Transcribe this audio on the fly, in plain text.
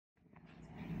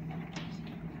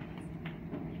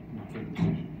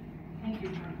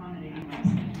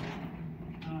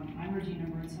I'm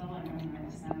on the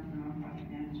Center for Nonprofit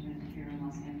Management here in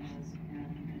Los Angeles, and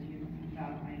as you think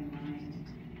about item 9,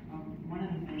 one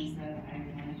of the things that I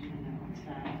wanted you to know is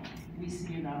that we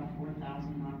see about 4,000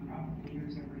 nonprofit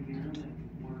leaders every year that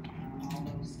work on all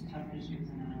those tough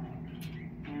issues in LA.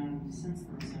 And since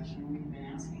the recession, we've been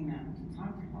asking them to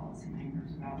talk to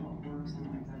policymakers about what works and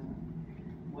what doesn't.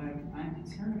 What I'm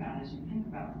concerned about as you think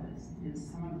about this is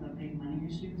some of the big money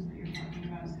issues that you're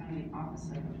talking about is kind of the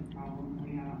opposite of the problem that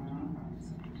we have on the nonprofit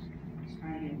side. Just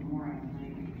trying to get more out of the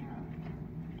money we have.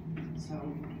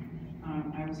 So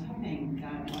I was hoping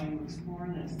that while you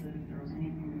explore this, that if there was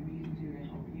anything that we could do to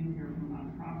help you hear from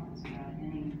nonprofits about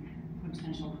any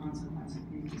potential consequence of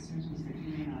these decisions that you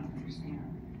may not understand,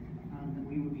 that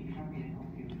we would be happy to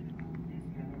help you get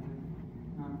together with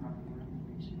nonprofit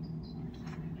organizations.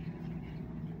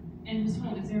 And Ms.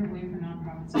 Holt, is there a way for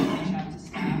nonprofits to reach out to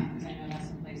staff? Because I know that's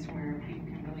a place where people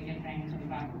can really get bang for the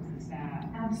buck with the staff.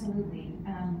 Absolutely.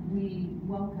 We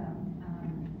welcome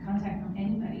contact from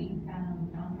anybody,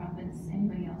 nonprofits,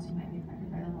 anybody else who might be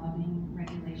affected by the lobbying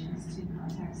regulations to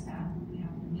contact staff. We'd be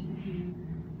happy to meet with you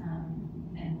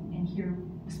and hear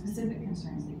specific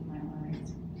concerns that you might want to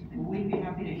raise. Well, we'd be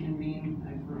happy to convene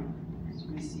a group because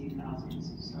we see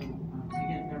thousands. So to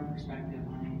get their perspective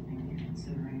on anything you're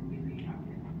considering, we'd be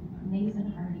happy to help.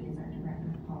 Nathan Hardy is our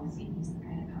director of policy. He's the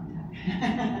kind of contact.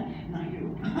 Not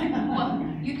you. Well,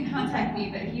 you can contact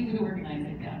me, but he would organize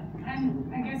it, yeah. And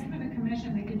I guess for the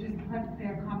commission, they could just put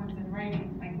their comments in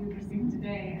writing, like we've received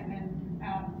today, and then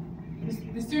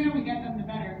the sooner we get them, the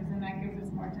better, because then that gives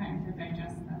us more time to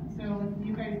digest them. So if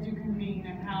you guys do convene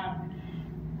and have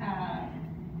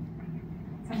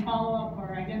some follow-up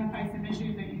or identify some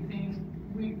issues that you think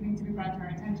we need to be brought to our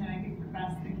attention, I think the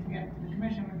best thing to get to the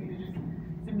commission would be to just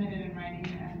submit it in writing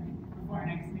and before our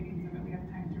next meeting so that we have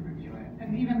time to review it.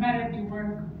 And even better if you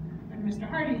work with Mr.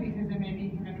 Hardy, because then maybe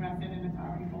he can address it and it's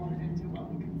already folded into what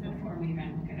we consider. Before we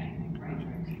even look at anything, right?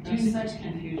 There's such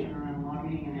confusion around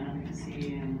lobbying and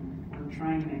advocacy, and we're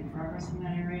trying to make progress in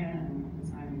that area, and the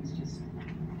timing is just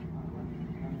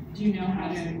Do you know how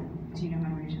to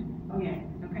reach him? Oh yeah.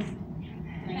 Okay.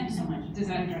 Thank you so much. Does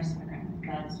that address the grant?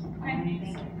 That's all Okay. I need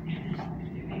to say.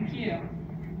 Thank you.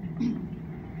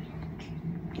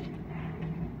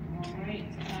 All right,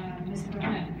 Ms.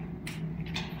 Burnett.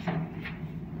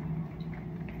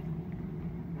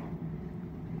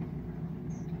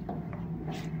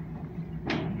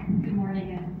 Good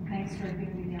morning, and thanks for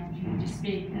giving me the opportunity to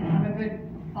speak and have a good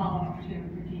follow-up to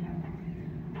Regina.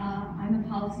 I'm the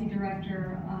policy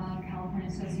director of California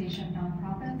Association of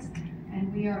Nonprofits,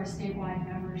 and we are a statewide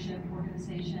membership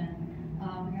organization.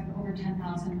 We have over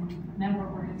 10,000 member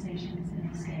organizations in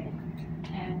the state,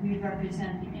 and we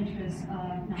represent the interests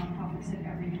of nonprofits at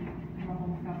every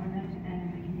level of government and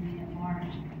in the community at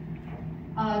large.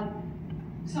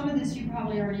 Some of this you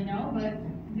probably already know, but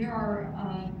there are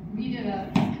we did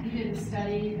a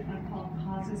study called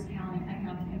Causes Counting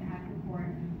Economic Impact Report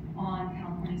on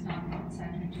California's nonprofit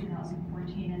sector in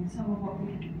 2014, and some of what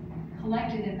we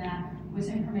collected in that was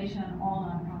information on all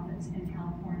nonprofits in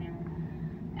California.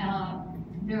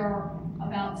 There are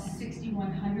about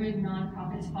 6,100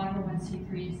 nonprofits,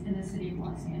 501c3s in the city of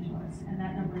Los Angeles, and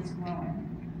that number is growing.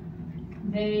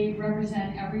 They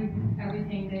represent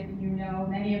everything that you know.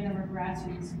 Many of them are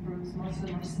grassroots groups. Most of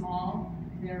them are small.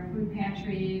 They're food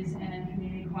pantries and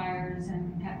community choirs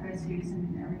and pet rescues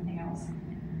and everything else.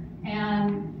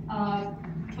 And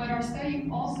but our study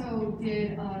also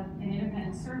did an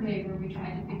independent survey where we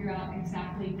tried to figure out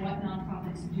exactly what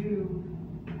nonprofits do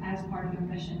as part of their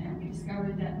mission. And we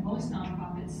discovered that most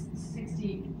nonprofits,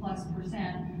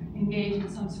 60+%, engage in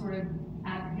some sort of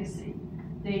advocacy.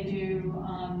 They do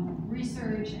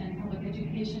research and public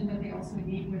education, but they also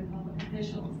meet with public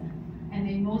officials. And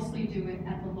they mostly do it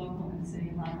at the local and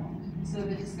city level. So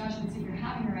the discussions that you're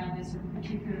having around this are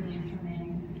particularly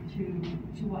germane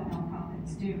to what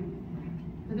nonprofits do.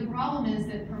 But the problem is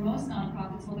that for most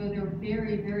nonprofits, although they're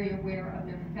very, very aware of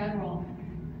their federal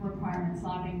requirements,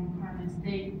 lobbying requirements,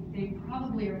 they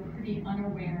probably are pretty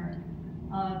unaware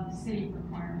of city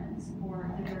requirements, or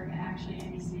if there are actually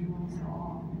any city rules at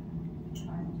all.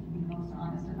 Trying to be most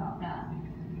honest about that.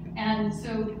 And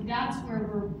so that's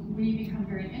where we become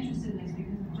very interested in this,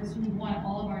 because of course we want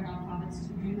all of our nonprofits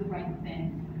to do the right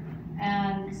thing.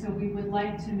 And so we would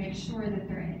like to make sure that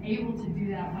they're able to do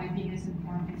that by being as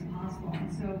informed as possible. And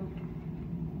so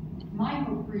my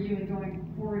hope for you in going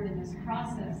forward in this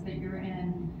process that you're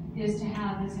in is to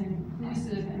have as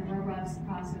inclusive and robust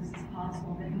process as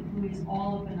possible that includes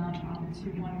all of the nonprofits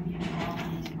who want to be involved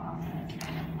in this process.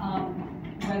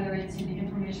 Whether it's in the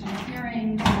informational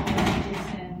hearings, or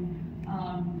it's in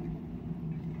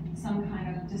some kind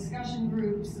of discussion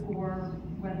groups or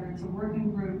whether it's a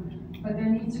working group, but there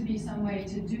needs to be some way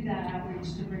to do that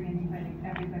outreach to bring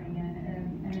everybody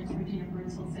in. And as Regina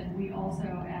Birdsell said, we also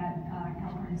at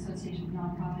California Association of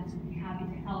Nonprofits would be happy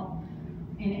to help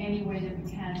in any way that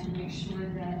we can to make sure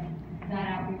that that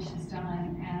outreach is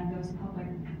done and those public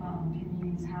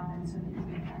meetings happen so that you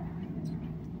get that kind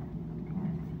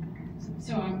of.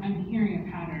 So I'm hearing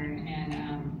a pattern, and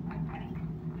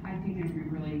I think it would be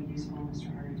really useful,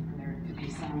 Mr. Hart, for there to be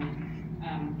some,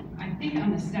 I think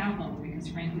on the staff level, because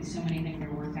frankly, so many things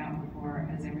are worked out before,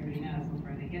 as everybody knows,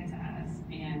 before they get to us.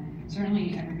 And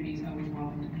certainly everybody's always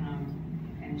welcome to come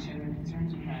and share their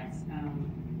concerns with us.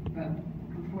 But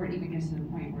before it even gets to the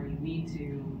point where you need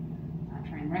to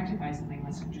try and rectify something,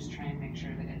 let's just try and make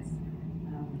sure that it's,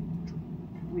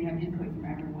 we have input from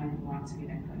everyone who wants to get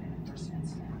input in the first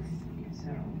instance. So,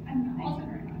 And thank you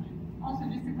very much. Also,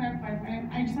 just to clarify,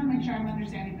 I just want to make sure I'm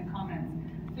understanding the comments.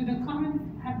 So the comments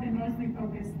have been mostly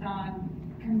focused on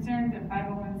concerns that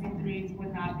 501c3s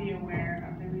would not be aware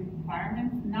of the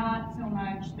requirements, not so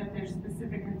much that there's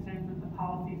specific concerns with the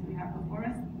policies we have before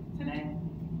us today.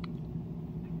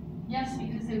 Yes,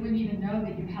 because they wouldn't even know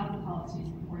that you have the policies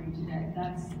before you today.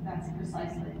 That's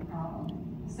precisely the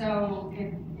problem. So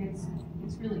it's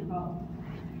really both.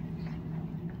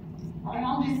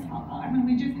 And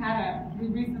we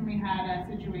recently had a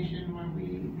situation where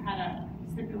we had a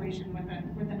stipulation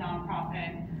with a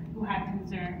nonprofit who had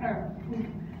concern, or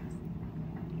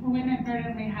who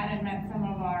inadvertently hadn't met some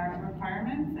of our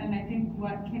requirements. And I think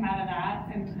what came out of that,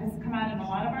 and has come out in a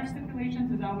lot of our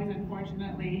stipulations, is always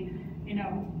unfortunately,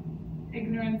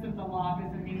 ignorance of the law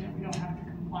doesn't mean that we don't have to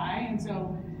comply. And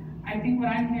so I think what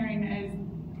I'm hearing is,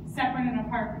 separate and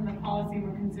apart from the policy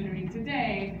we're considering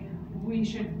today, we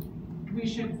should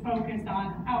focus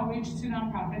on outreach to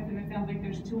nonprofits, and it sounds like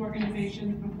there's 2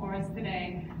 organizations before us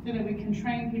today, so that we can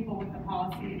train people with the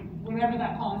policy, whatever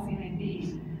that policy may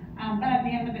be. But at the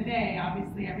end of the day,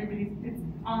 obviously, it's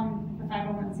on the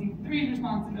 501c3's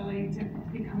responsibility to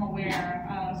become aware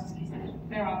of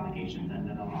their obligations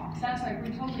under the law. That's right,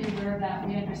 we're totally aware of that,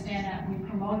 we understand that, we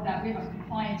promote that, we have a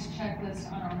compliance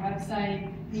checklist on our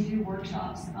website, we do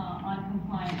workshops on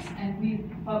compliance,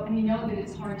 but we know that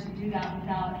it's hard to do that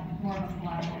without more of a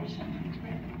collaboration.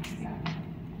 Yeah.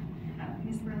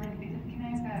 Ms. Berlin, can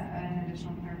I ask an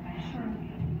additional clarifying? Sure.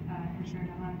 Commissioner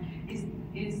Dahan,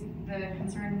 is the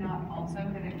concern not also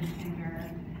that it would hinder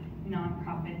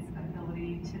nonprofits'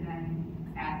 ability to then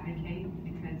advocate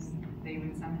because they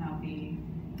would somehow be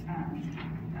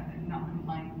not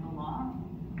complying with the law?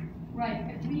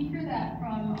 Right, we hear that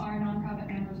from our nonprofit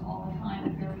members all the time,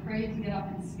 that they're afraid to get up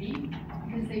and speak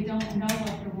because they don't know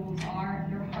what the rules are.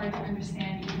 They're hard to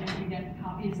understand even if you get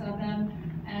copies of them.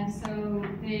 And so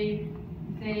they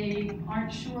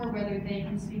aren't sure whether they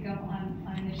can speak up on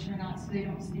an issue or not, so they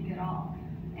don't speak at all.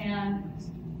 And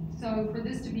so for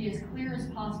this to be as clear as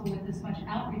possible with as much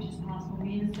outreach as possible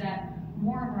means that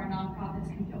more of our nonprofits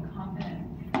can feel confident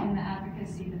in the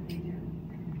advocacy that they do.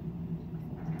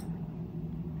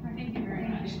 Thank you very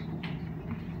much.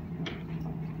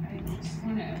 I just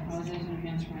want to apologize in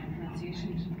advance for my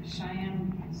pronunciation.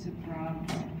 Cheyenne Subrab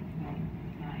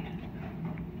Nayan.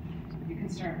 You can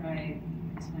start by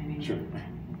explaining. Sure.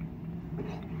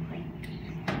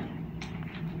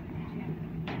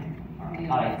 The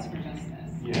Alliance for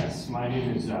Justice. Yes, my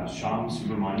name is Shyam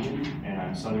Subramanian, and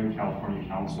I'm Southern California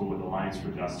Counsel with Alliance for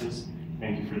Justice.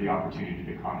 Thank you for the opportunity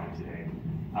to comment today.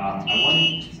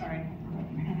 Sorry.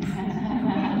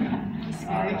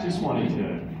 I just wanted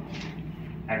to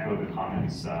echo the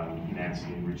comments Nancy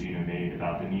and Regina made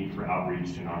about the need for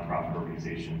outreach to nonprofit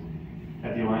organizations.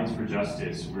 At the Alliance for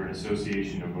Justice, we're an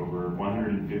association of over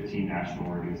 115 national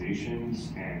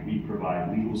organizations, and we provide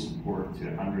legal support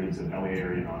to hundreds of LA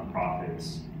area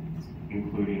nonprofits,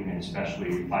 including and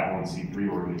especially 501c3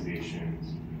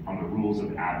 organizations, on the rules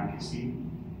of advocacy,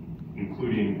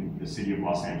 including the City of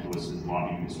Los Angeles'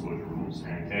 lobbying disclosure rules.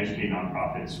 And to educate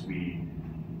nonprofits, we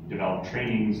develop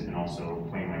trainings and also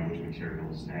plain language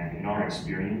materials. And in our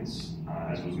experience,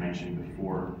 as was mentioned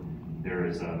before, there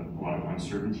is a lot of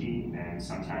uncertainty, and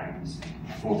sometimes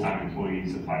full-time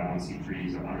employees of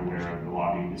 501c3s are unaware of the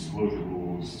lobbying disclosure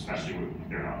rules, especially if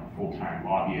they're not full-time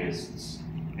lobbyists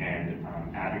and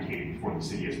advocate for the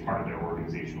city as part of their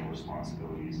organizational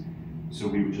responsibilities. So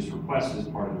we would just request, as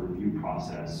part of the review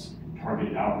process,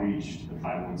 targeted outreach to the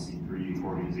 501c3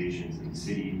 organizations in the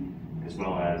city, as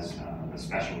well as a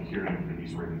special hearing for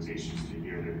these organizations to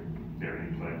hear their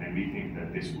input. And we think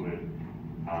that this would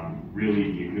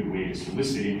really be a good way to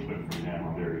solicit input from them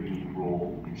on their unique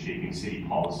role in shaping city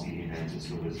policy and to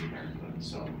solicit their input.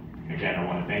 So again, I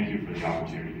want to thank you for the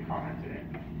opportunity to comment today.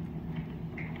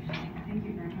 Thank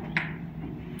you very much.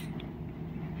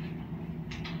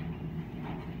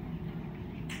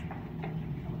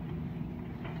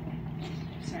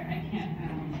 Sorry, I can't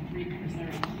read because they're,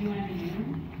 do you want to do?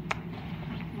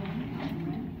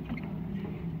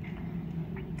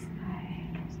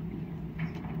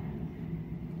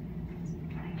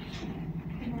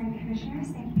 Good morning, Commissioners.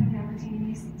 Thank you for the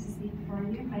opportunity to speak before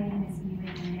you. My name is Eva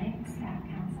Unique, Staff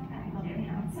Counsel at Public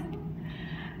Counsel.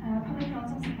 Public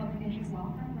Counsel is a public interest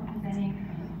law firm representing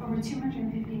over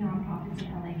 250 nonprofits in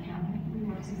LA County. We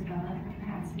work to develop the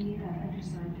capacity of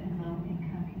underserved and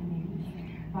low-income communities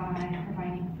by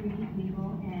providing free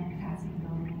legal and capacity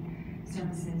building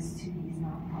services to these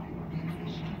nonprofit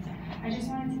organizations. I just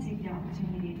wanted to take the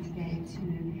opportunity today to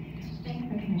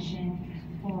thank the Commission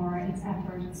for its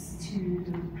efforts to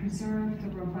preserve the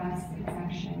robust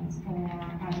exemptions for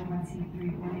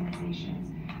 501c3 organizations,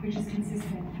 which is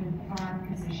consistent with our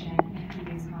position in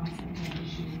previous comments that were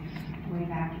issued way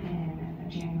back in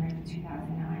January of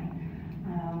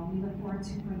 2009. We look forward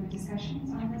to further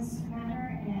discussions on this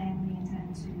matter, and we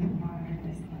intend to monitor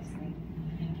this closely.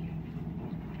 Thank you.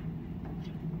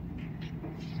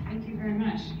 Thank you very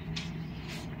much.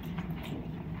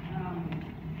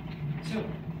 So,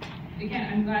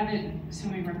 again, I'm glad that so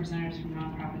many representatives from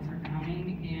nonprofits are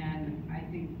coming, and I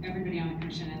think everybody on the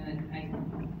commission, and that I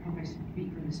hope I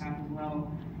speak for the staff as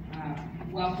well,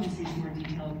 welcomes these more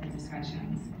detailed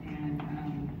discussions, and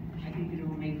I think that it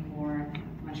will make for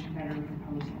much better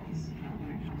proposals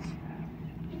when it comes to that.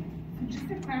 So just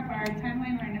to clarify, our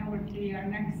timeline right now would be our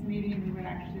next meeting, we would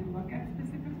actually look at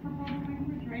specific proposal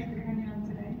language, right, depending on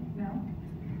today? No?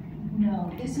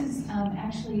 No, this is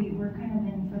actually, we're kind of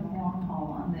in for the long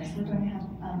haul on this. We're going to have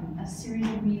a series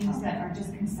of meetings that are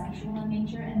just conceptual in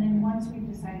nature, and then once we've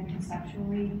decided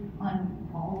conceptually on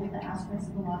all of the aspects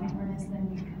of the lobbying ordinance, then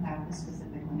we come back with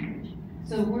specific language.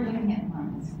 So we're looking at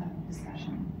months of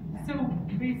discussion. So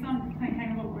based on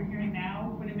kind of what we're hearing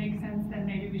now, would it make sense that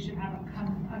maybe we should have a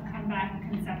comeback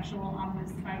conceptual on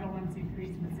this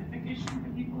 501c3 specific issue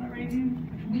that people are raising?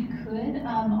 We could,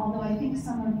 although I think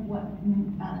some of what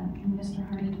Mr.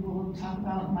 Hardy will talk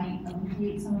about might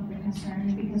alleviate some of the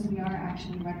concerns, because we are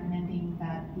actually recommending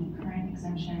that the current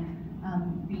exemption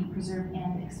be preserved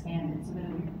and expanded so that it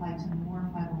would apply to more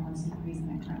 501c3s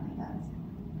than it currently does.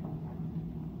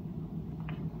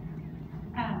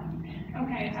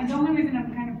 Okay, and the only reason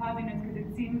I'm kind of pausing is because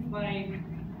it seems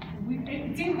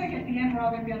like at the end we're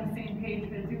all going to be on the same page,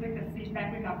 but it seems like the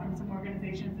feedback we got from some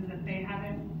organizations is that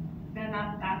they're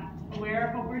not that aware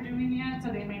of what we're doing yet, so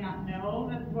they may not know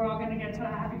that we're all going to get to a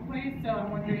happy place. So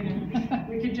I'm wondering if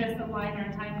we could just align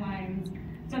our timelines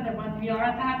so that when we are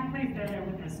at the happy place, they're there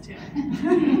with us too.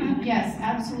 Yes,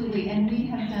 absolutely, and we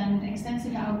have done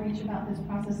extensive outreach about this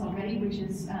process already, which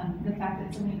is the fact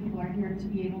that so many people are here to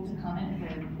be able to comment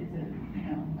is a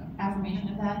affirmation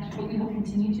of that. But we will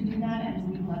continue to do that, and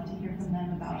we'd love to hear from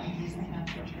them about ideas they have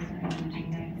for further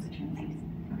engaging their constituencies.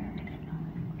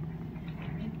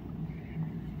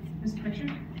 Ms.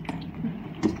 Pritchard?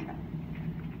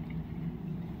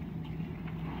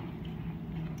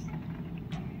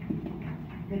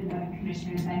 Good morning,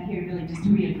 Commissioners. I'm here really just to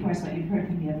reinforce what you've heard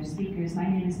from the other speakers. My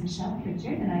name is Michelle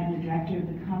Pritchard, and I'm the Director of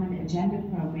the Common Agenda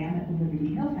Program at the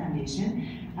Liberty Hill Foundation,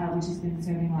 which has been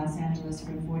serving Los Angeles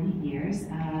for 40 years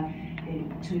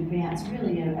to advance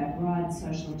really a broad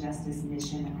social justice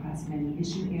mission across many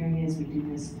issue areas. We do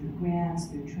this through grants,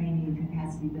 through training,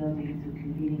 capacity building, through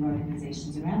convening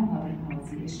organizations around public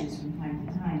policy issues from time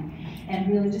to time. And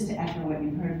really, just to echo what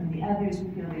you've heard from the others,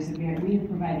 we feel we have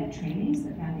provided trainings.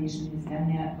 The foundation has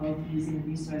done that, both using the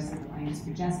resource of Alliance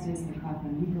for Justice, the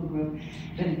Kaufman Legal Group,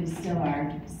 but it is still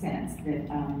our sense that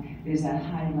there's a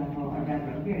high level, or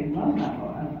rather a very low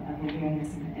level of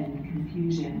awareness and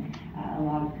confusion, a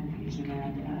lot of confusion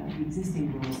around the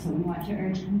existing rules. So we want to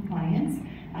urge compliance.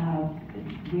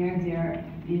 Where there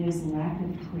is lack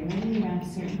of clarity around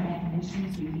certain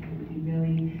definitions, we think it would be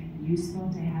really useful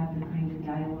to have the kind of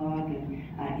dialogue and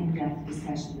in-depth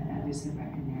discussion that others have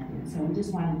recommended. So we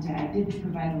just wanted to, I did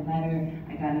provide a letter.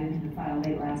 I got it into the file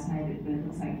late last night, but it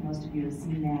looks like most of you have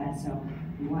seen that. So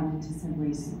we wanted to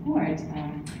simply support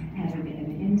having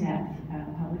an in-depth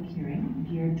public hearing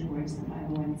geared towards the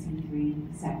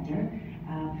 501c3 sector.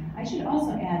 I should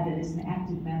also add that as an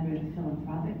active member of the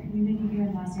philanthropic community here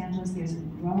in Los Angeles, there's a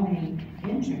growing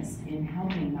interest in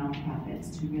helping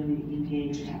nonprofits to really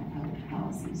engage in public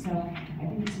policy. So I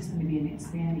think it's just going to be an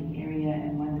expanding area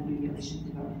and one that we really should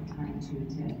devote the time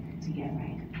to get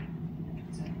right.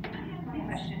 So. I have one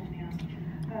question,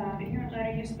 ma'am. In your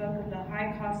letter, you spoke of the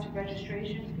high cost of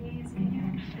registration fees. Can you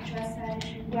address that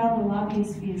issue? Well, the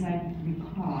lobbyist fee, as I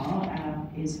recall,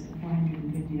 is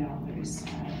 $450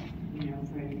 you know,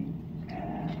 for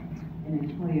an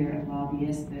employer, a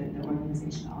lobbyist, the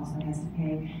organization also has to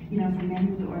pay. You know, for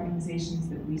many of the organizations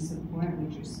that we support,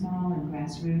 which are small and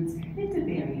grassroots, it's a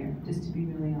barrier, just to be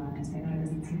really honest. I know it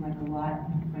doesn't seem like a lot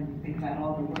when you think about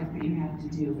all the work that you have to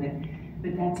do,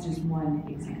 but that's just one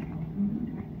example.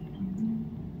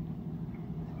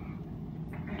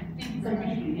 Thank you very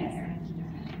much. Yes.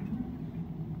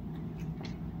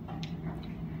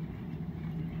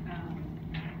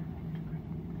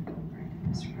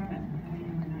 Mr. Clement, item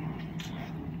number 9.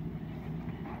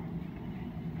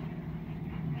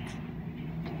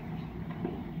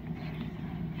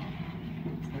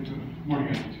 Good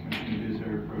morning, my name is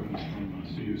Eric Provence from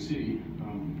Studio City,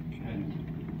 and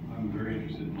I'm very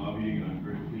interested in lobbying, and I'm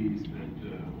very pleased that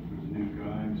there's a new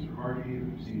guy, Mr. Hardy.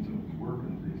 I've seen some of his work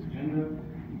on today's agenda.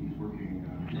 He's working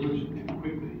diligently and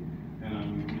quickly, and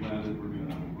I'm glad that we're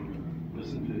gonna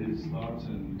listen to his thoughts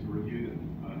and to review them.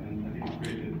 And I think it's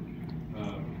great that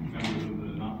members of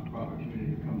the not-for-profit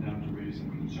community have come down to raise some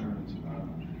concerns.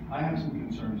 I have some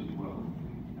concerns as well.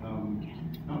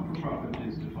 Not-for-profit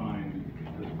is defined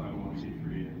as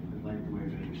 501c3, and I like the way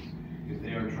that if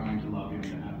they are trying to lobby on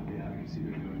behalf of the advocacy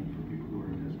they're doing for people who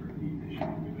are in desperate need, they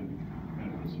should be given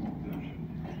kind of a small exemption.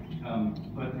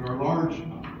 But there are large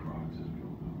not-for-profits, as we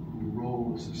all know, who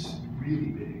roll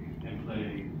really big and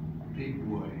play big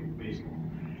boy baseball.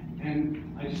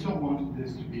 And I just don't want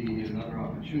this to be another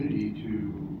opportunity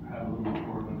to have a little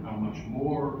report on how much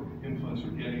more influence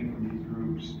we're getting from these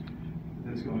groups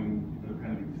that's going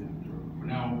kind of exempt. For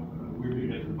now, we're going to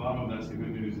get to the bottom of that. That's the good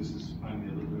news. This is finally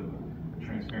a little bit of a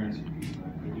transparency piece, and I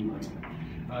do like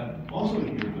that. Also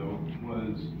in here, though,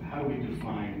 was how do we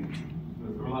define,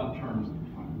 there are a lot of terms that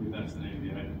define, I believe that's the name of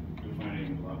the item,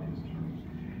 defining the lobbyist terms.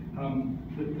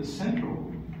 The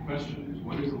central question is,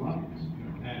 what is a lobbyist?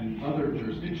 And other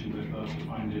jurisdictions, I thought,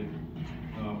 defined it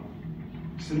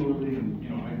similarly.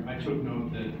 And I took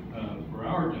note that for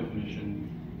our definition,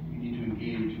 we need to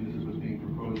engage, and this is what's being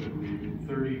proposed, I believe, in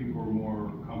 30 or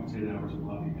more compensated hours of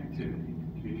lobbying activity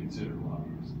to be considered a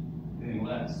lobbyist.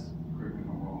 Unless, correct me if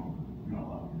I'm wrong, you're not a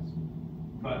lobbyist.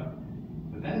 But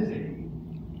that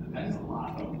is a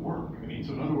lot of work. I mean,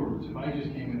 so in other words, if I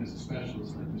just came in as a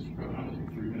specialist like Mr. President, I'm going to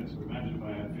take 3 minutes, but imagine if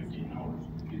I had 15 hours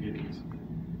to get this.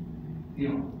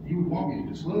 You would want me to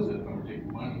disclose that if I were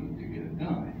taking money to get it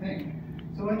done, I think.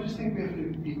 So I just think we have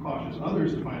to be cautious.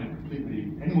 Others define it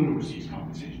completely, anyone who receives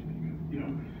compensation,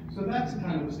 So that's the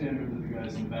kind of a standard that the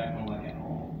guys in the back don't like at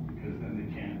all, because then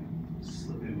they can't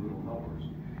slip in little helpers.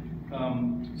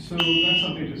 So that's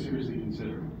something to seriously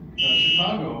consider.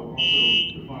 Chicago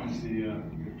also defines the,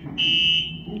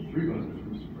 3 buzzers for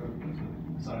Mr. President,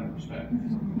 that's a sign of respect.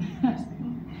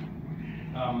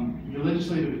 The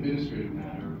legislative administrative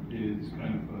matter is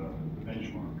kind of the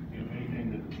benchmark.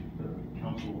 Anything that the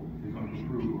council is going to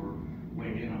approve or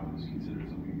weigh in on is considered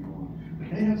something you want. But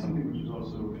they have something which is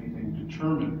also anything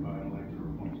determined by an elected or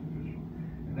appointed official.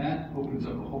 And that opens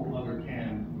up a whole other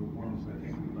can of reforms that I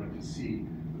think we'd like to see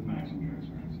with maximum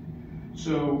transparency.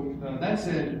 So that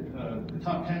said, the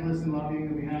top 10 list in lobbying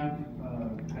that we have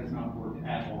has not worked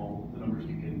at all. The numbers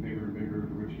keep getting bigger and bigger,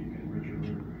 the rich keep getting richer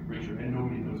and richer, and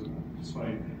nobody knows about it,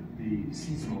 despite the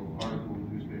seasonal article in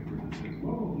the newspaper that says,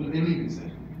 whoa, they don't even say,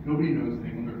 nobody knows that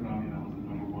Englander Economic is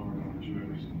the #1 or #2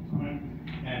 every single time.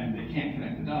 And they can't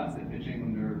connect the dots that Mitch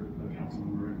Englander, the council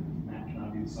member, and Matt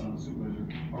Cannavy, the son of the supervisor,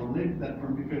 are related to that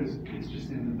firm because it's just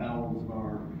in the bowels of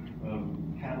our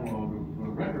catalog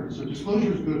of records. So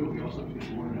disclosure is good, but we also have to get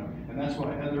the word out. And that's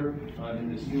why Heather,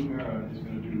 in this new era, is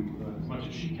going to do as much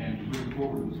as she can to bring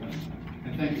forward this kind of stuff.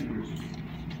 And thank you for your support.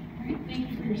 All right, thank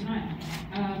you for your time.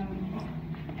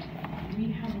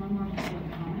 We have one more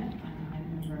public comment on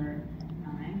item number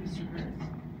 9, Mr. Kurtz.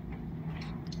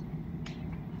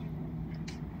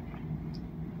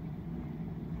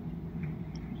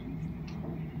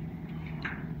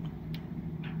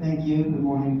 Thank you. Good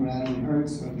morning, Bradley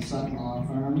Hertz of the Sutton Law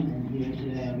Firm, and here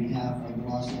today on behalf of the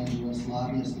Los Angeles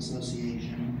Lobbyist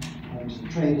Association, which is a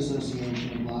trade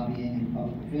association of lobbying and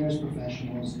public affairs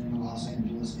professionals in the Los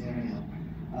Angeles area.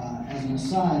 As an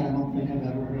aside, I don't think I've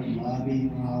ever heard lobbying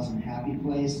when I was in Happy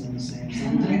Place in the same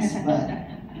sentence, but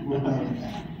we'll go with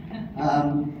that.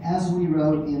 As we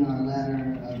wrote in our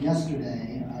letter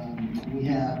yesterday, we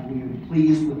were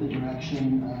pleased with the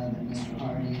direction that Mr.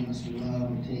 Hardy and Mr. Lowe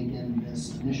have taken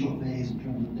this initial phase in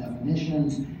terms of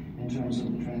definitions, in terms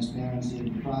of the transparency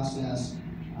of the process,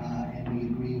 and we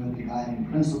agree with the guiding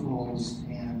principles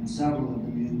and several of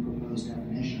the new proposed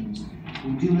definitions.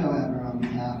 We do, however, on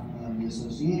behalf of the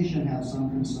association, have some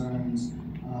concerns.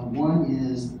 One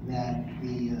is that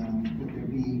that there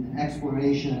be an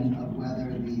exploration of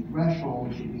whether the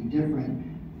threshold should be different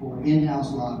for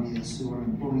in-house lobbyists who are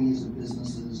employees of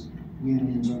businesses,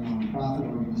 unions, or nonprofit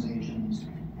organizations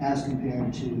as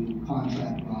compared to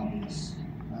contract lobbyists.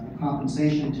 The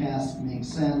compensation test makes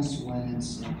sense when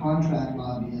it's a contract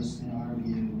lobbyist in our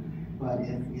view, but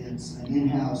if it's an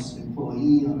in-house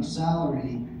employee on a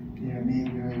salary, there may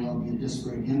very well be a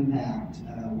disparate impact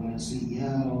when a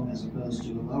CEO, as opposed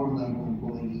to a lower level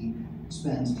employee,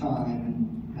 spends time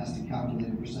and has to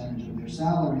calculate a percentage of their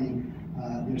salary.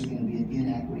 There's going to be an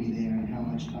inequity there in how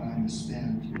much time is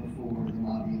spent before the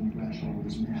lobbying threshold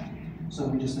is met. So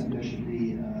we just think there should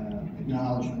be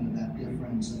acknowledgement of that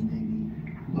difference and maybe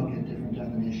look at different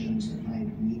definitions that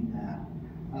might meet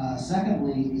that.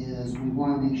 Secondly is we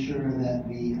want to make sure that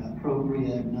the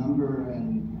appropriate number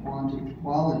and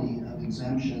quality of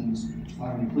exemptions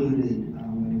are included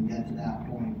when we get to that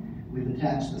point. We've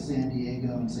attached the San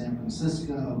Diego and San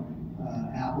Francisco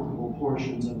applicable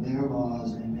portions of their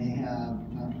laws, and they have,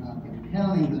 not every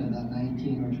county, but about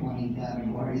 19 or 20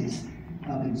 categories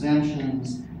of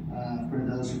exemptions for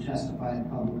those who testify at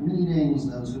public meetings,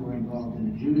 those who are involved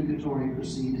in adjudicatory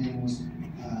proceedings,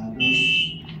 those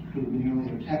who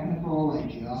merely are technical, like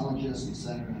geologists,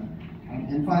 etc.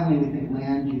 And finally, we think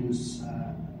land use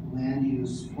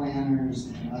planners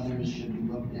and others should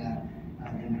be looked at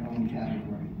in their own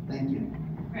category. Thank you.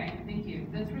 Great, thank you.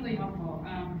 That's really helpful.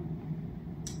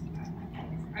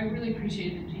 I really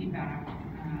appreciate the feedback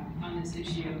on this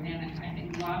issue, and I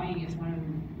think lobbying is one of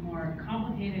the more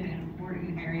complicated and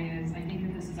important areas. I think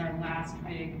that this is our last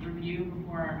big review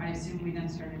before I assume we then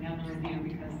start another review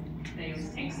because they always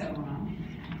take so long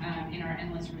in our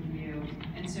endless review.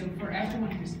 And so for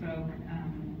everyone who spoke,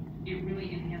 it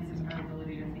really enhances our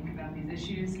ability to think about these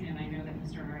issues, and I know that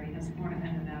Mr. Hardy has more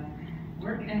than enough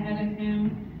work ahead of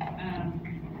him.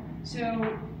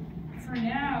 So for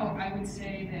now, I would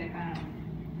say that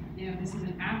this is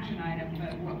an action item,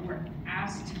 but what we're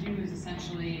asked to do is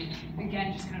essentially,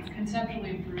 again, just kind of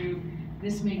conceptually approve,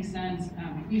 this makes sense,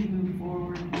 please move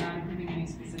forward, not approving any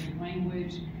specific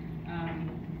language.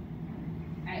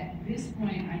 At this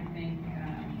point, I think,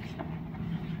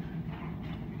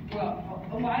 well,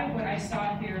 a lot of what I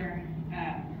saw here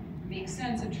makes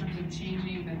sense in terms of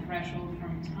changing the threshold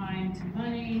from time to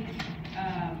money.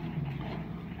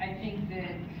 I think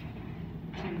that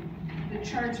the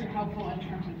charts are helpful in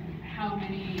terms of how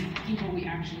many people we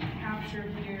actually capture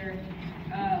here.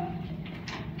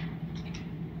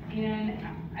 And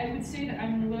I would say that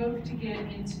I'm loath to get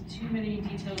into too many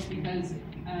details because,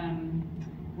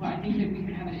 well, I think that we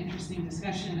could have an interesting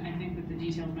discussion. I think that the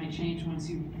details might change once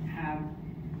you have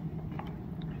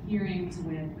hearings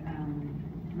with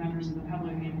members of the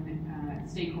public and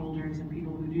stakeholders and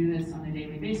people who do this on a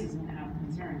daily basis and have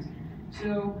concerns.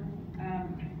 So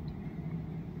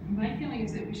my feeling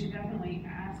is that we should definitely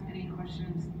ask any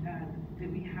questions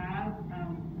that we have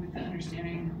with the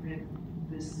understanding that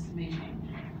this may change.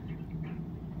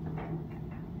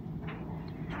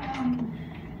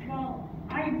 Well,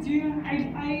 I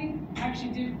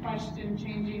actually did question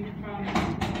changing from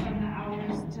the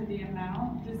hours to the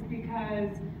amount, just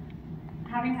because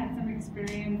having had some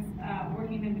experience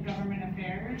working in the government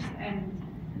affairs, and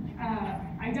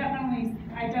I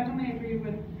definitely agree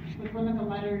with one of the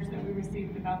letters that we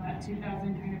received about that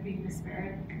 2,000 kind of being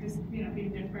disparate, just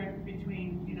being different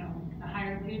between the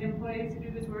higher paid employees who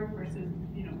do this work versus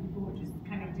people who just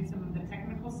kind of do some of the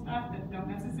technical stuff that don't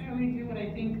necessarily do what I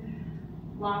think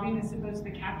lobbying is supposed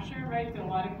to capture, right?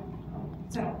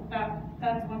 So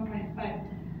that's one point, but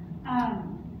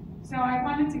so I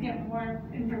wanted to get more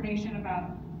information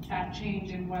about that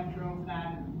change and what drove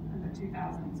that in the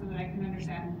 2000, so that I can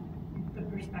understand the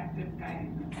perspective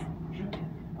guiding this. Sure.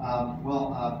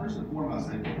 Well, first and foremost,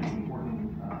 I think it's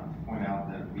important to point out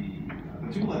that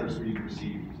the two letters we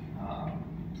received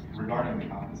regarding the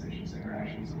compensation center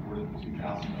actually supported the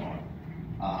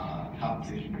 $2,000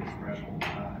 compensation-based threshold.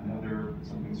 I know there are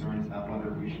some concerns about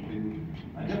whether we should do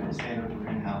a different standard for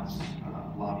in-house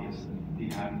lobbyists, and be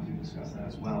happy to discuss that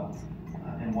as well,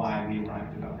 and why we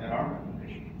arrived at our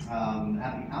recommendation.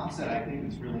 At the outset, I think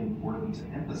it's really important to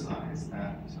emphasize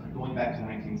that going back to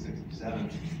 1967,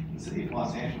 the city of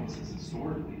Los Angeles has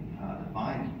historically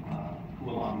defined who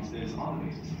a lobbyist is on the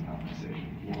basis of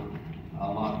compensation for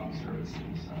lobbying services.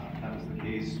 That was the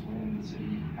case when the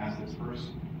city passed its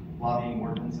first lobbying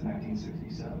ordinance in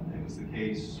 1967. It was the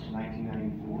case in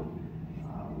 1994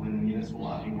 when the Municipal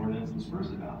Lobbying Ordinance was first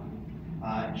adopted.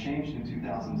 It changed in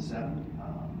 2007.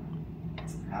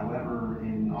 However,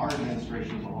 in our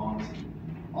administration of the laws,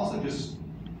 also just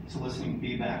soliciting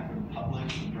feedback from the public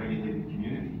and regulated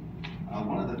community,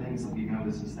 one of the things that we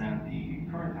noticed is that the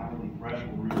current hourly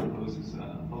threshold really poses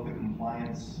both a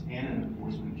compliance and an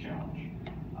enforcement challenge.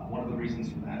 One of the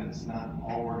reasons for that is not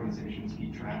all organizations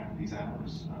keep track of these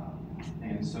hours,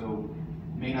 and so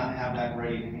may not have that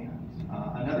ready at hand.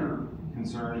 Another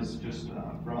concern is just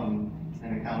from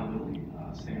an accountability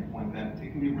standpoint, that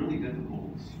it can be really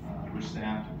difficult for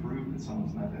staff to prove that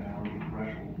someone's met that hourly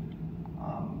threshold,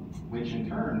 which in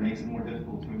turn makes it more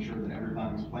difficult to ensure that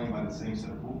everybody's playing by the same set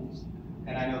of rules.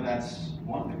 And I know that's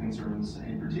one of the concerns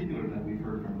in particular that we've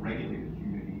heard from the regulated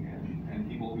community and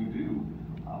people who do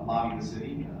lobby the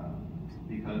city,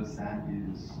 because that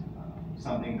is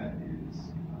something that is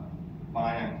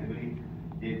by activity.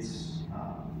 It's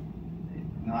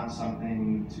not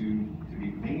something to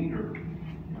be cleaned, or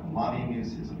lobbying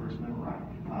is a First Amendment right.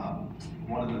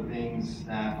 One of the things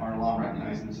that our law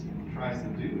recognizes and tries to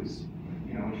do is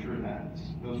ensure that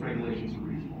those regulations are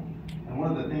reasonable. And one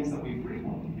of the things that we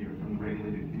frequently hear from the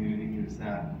regulated community is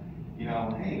that,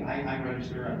 hey, I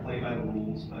register, I play by the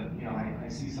rules, but I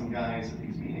see some guys at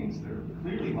these meetings, they're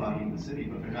clearly lobbying the city,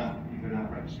 but they're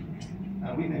not registered.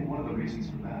 We think one of the reasons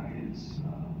for that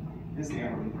is the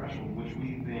hourly threshold, which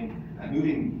we think that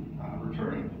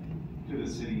returning to the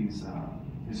city's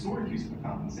historic use of the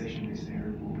compensation-based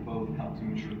standard will both help to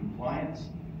ensure compliance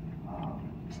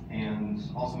and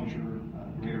also ensure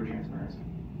greater transparency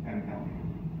and accountability.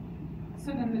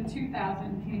 So then the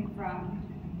 2,000 came from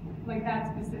like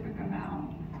that specific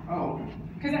amount? Oh.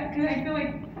 Because I feel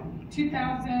like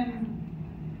 2,000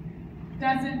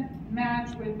 doesn't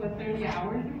match with what 30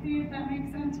 hours would be, if that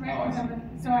makes sense, right? Oh,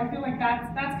 so I feel like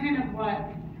that's kind of what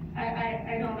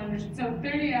I don't understand. So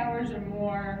 30 hours or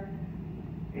more,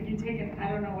 if you take it,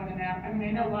 I don't know what an hour, I mean,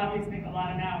 I know lobbyists make a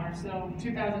lot an hour, so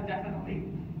 2,000 definitely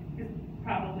is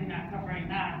probably not covering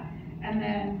that. And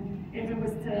then if it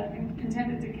was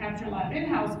intended to capture a lot of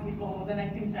in-house people, then I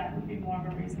think that would be more of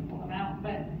a reasonable amount.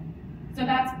 But so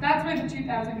that's why the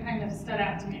 2,000 kind of stood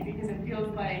out to me, because it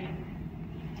feels like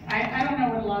I don't know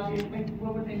what a lobbyist, like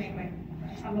what would they make, like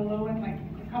on the low end like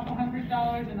a couple $100,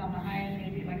 and on the high end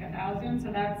maybe like 1,000. So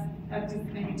that's just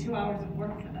maybe 2 hours of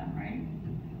work for them, right?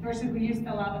 Versus we used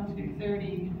to allow them to do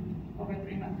 30 over a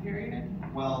 3-month period.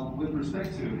 Well, with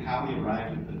respect to how we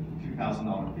arrived at the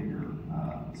 $2,000 figure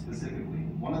specifically,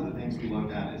 one of the things we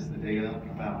looked at is the data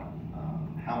about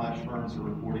how much firms are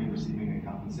reporting receiving in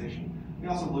compensation. We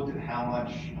also looked at how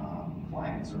much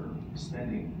clients are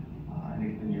spending in a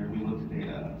given year. We looked at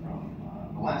data from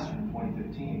the last year in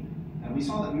 2015, and we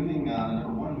saw that moving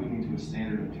to a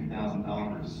standard of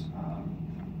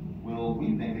 $2,000 will,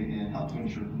 we think, again, help to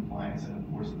ensure compliance and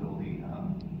enforceability,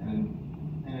 and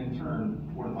in turn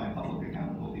fortify public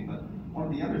accountability. But one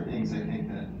of the other things I think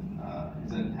that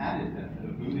is an added benefit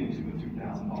of moving to a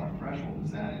 $2,000 threshold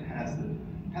is that it has the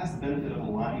benefit of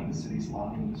aligning the city's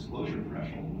lobbying disclosure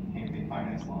threshold with campaign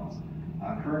finance laws.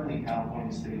 Currently,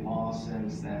 California state law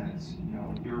says that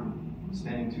if you're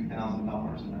spending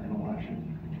 $2,000 in an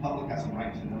election, the public has a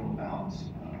right to know about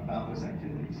those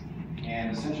activities.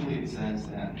 And essentially, it says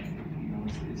that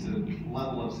it's a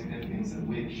level of significance at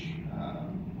which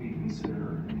we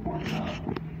consider important enough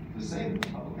to say that the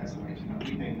public has a right to know.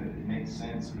 We think that it makes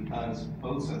sense because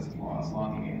both sets of laws,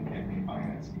 lobbying and campaign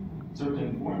finance, serve to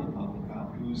inform the public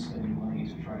about who's spending money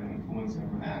to try to influence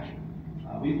government action.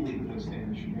 We believe that those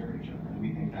standards should mirror each other, and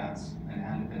we think that's an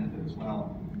added benefit as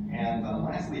well. And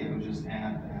lastly, I would just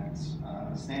add that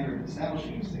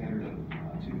establishing a standard of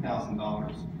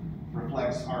 $2,000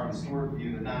 reflects our historic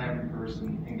view that not every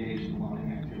person engaged in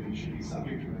lobbying activity should be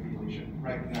subject to regulation,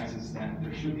 recognizes that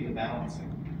there should be a balancing.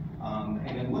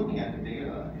 And in looking at the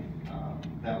data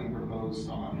that we proposed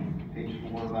on page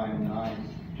 4 of item 9,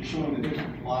 just showing the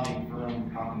different lobbying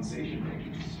firm compensation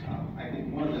ranges, I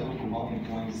think one of the overwhelming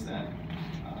points that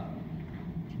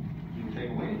you can take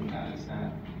away from that is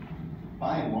that,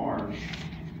 by and large,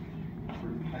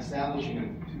 establishing a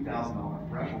 $2,000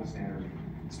 threshold standard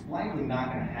is likely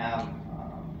not going to have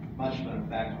much of an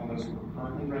effect on those who are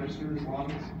currently registered as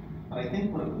lobbyists. But I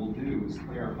think what it will do is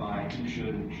clarify who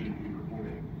should and shouldn't be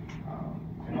reported.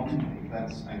 And ultimately,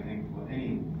 that's, I think, what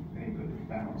any good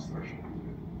balance threshold will do.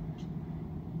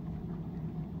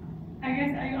 I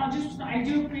guess I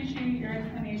do appreciate your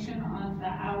explanation on the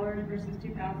hours versus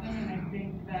 2,000, and I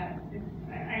think that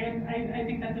I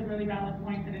think that's a really valid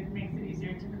point, that it makes it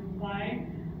easier to comply.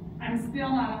 I'm still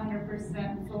not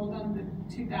 100% sold on the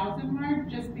 2,000 mark,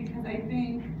 just because I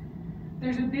think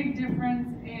there's a big difference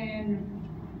in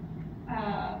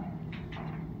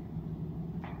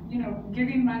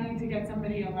giving money to get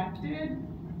somebody elected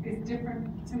is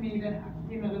different to me than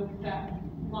that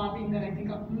lobbying that I think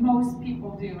most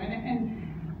people do. And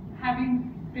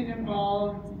having been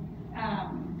involved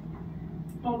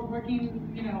both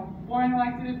working, you know, for an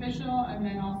elected official and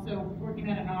then also working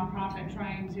at a nonprofit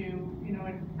trying to, you know,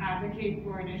 advocate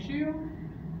for an issue.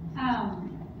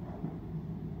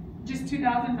 Just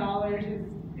 $2,000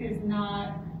 is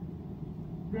not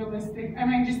realistic. I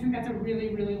mean, I just think that's a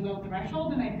really, really low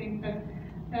threshold, and I think that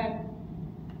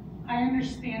I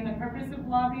understand the purpose of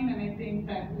lobbying, and I think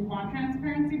that we want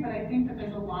transparency, but I think that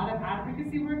there's a lot of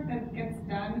advocacy work that gets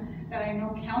done that I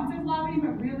know counts as lobbying,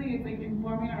 but really it's like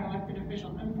informing our elected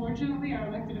officials. Unfortunately, our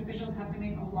elected officials have to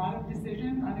make a lot of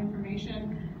decisions on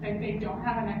information that they don't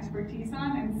have an expertise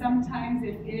on, and sometimes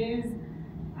it is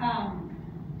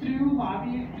through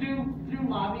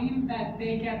lobbying that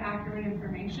they get accurate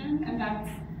information, and that's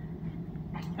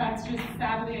just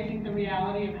sadly, I think, the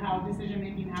reality of how decision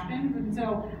making happens. And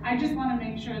so I just want to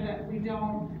make sure that we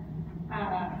don't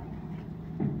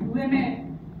limit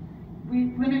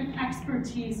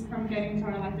expertise from getting to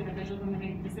our elected officials when they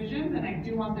make decisions. And I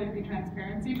do want there to be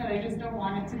transparency, but I just don't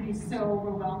want it to be so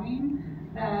overwhelming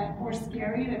or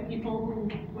scary that people who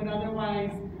would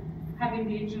otherwise have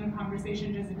engaged in a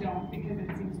conversation just don't, because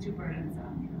it seems too burdensome.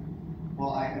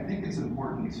 Well, I think it's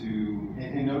important to,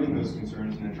 in noting those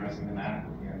concerns and addressing them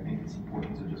adequately, I think it's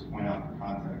important to just point out for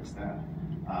context that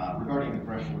regarding the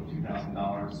threshold of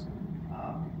 $2,000,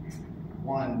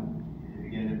 one,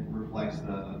 again, it reflects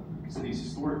the city's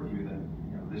historic view that,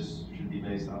 you know, this should be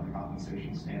based on the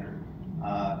compensation standard.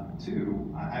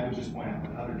 Two, I would just point out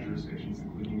that other jurisdictions,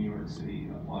 including New York City,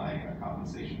 apply a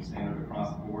compensation standard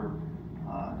across the board.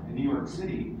 In New York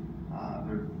City,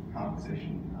 their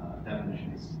compensation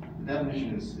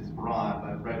definition is broad,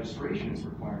 but registration is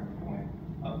requiring a point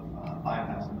of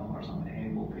 $5,000 on an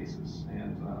annual basis.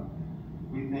 And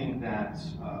we think that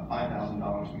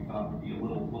 $5,000 we thought would be a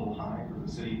little high for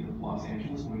the city of Los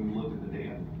Angeles when we looked at the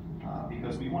data,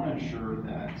 because we want to ensure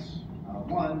that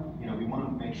one, you know, we want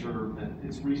to make sure that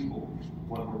it's reasonable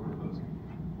what we're proposing,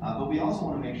 but we also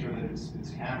want to make sure that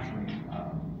it's capturing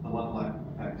the level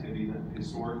of activity that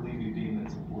historically we've deemed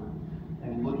that's important.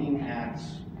 And looking at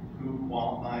who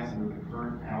qualifies under the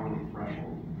current hourly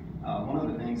threshold, one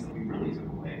of the things that we really took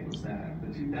away was that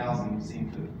the 2,000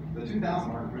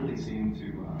 mark really seemed to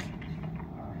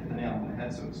hit the nail on the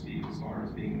head, so to speak, as far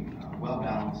as being well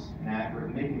balanced and accurate,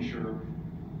 and making sure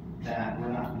that we're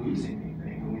not losing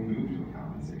anything when we move to a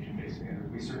compensation-based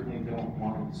standard. We certainly don't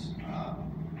want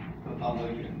the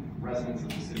public and residents of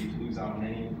the city to lose out on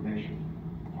any information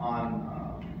on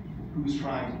who's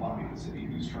trying to lobby the city,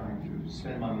 who's trying to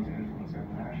spend money to influence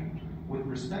government action. With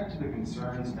respect to the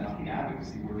concerns about the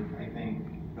advocacy work, I think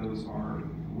those are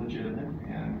legitimate,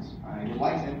 and I would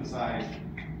like to emphasize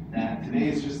that today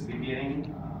is just the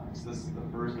beginning. This is the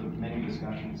first of many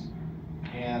discussions,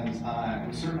 and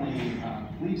we're certainly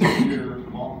pleased to hear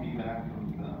from all the feedback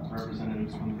from the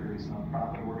representatives from various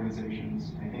nonprofit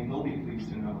organizations. I think they'll be pleased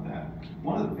to know that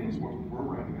one of the things we're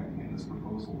recommending in this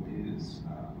proposal is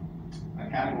a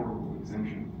categorical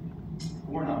exemption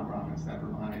for nonprofits that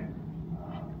provide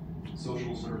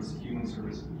social service, human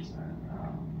services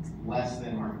at less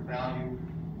than market value.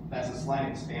 That's a slight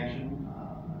expansion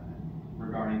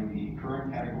regarding the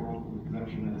current categorical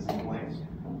exemption that is in place.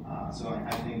 So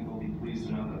I think they'll be pleased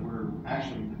to know that we're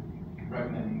actually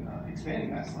recommending expanding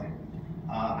that slightly.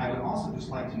 I would also just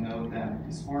like to note that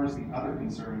as far as the other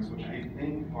concerns, which I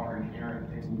think are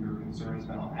inherent in your concerns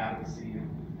about advocacy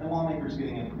and lawmakers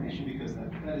getting information, because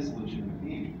that is a legitimate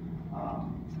need.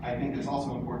 I think it's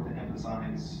also important to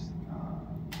emphasize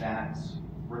that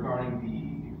regarding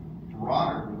the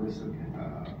broader list of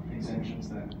exemptions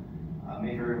that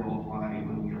may very well apply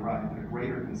when we arrive at a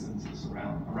greater consensus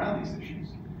around these issues,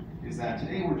 is that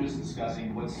today we're just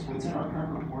discussing what's in our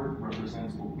current report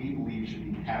represents what we believe should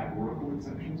be categorical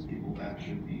exemptions, people that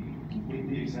should be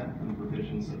completely exempt from the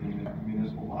provisions of the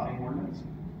Municipal Lobbying Ordinance.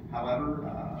 However,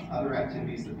 other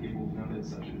activities that people have noted,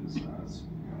 such as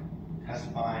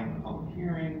testifying in a public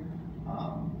hearing,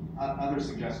 other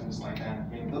suggestions like that,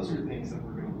 those are things that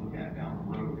we're going to look at down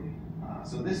the road.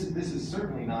 So this is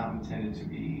certainly not intended to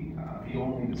be the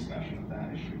only discussion of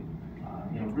that issue.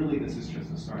 Really, this is just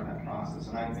to start that process,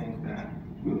 and I think that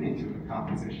moving to a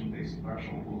compensation-based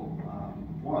threshold will,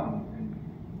 one,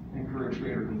 encourage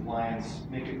greater compliance,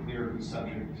 make it clear who's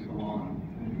subject to the law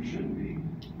and who shouldn't be.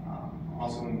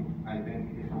 Also, I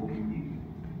think it will be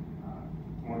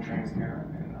more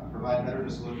transparent and provide better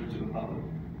disclosure to the public.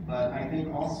 But I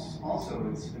think also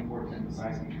it's important to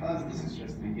emphasize, because this is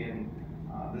just the beginning,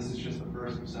 this is just the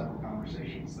first of several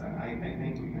conversations, that I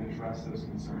think we can address those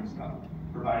concerns about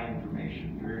providing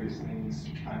information, various things,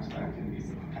 types of activities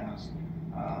that perhaps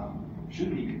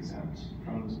should be exempt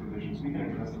from those provisions. We can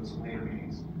address those at later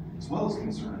meetings, as well as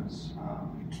concerns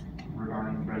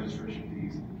regarding registration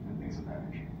fees and things things of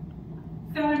that nature.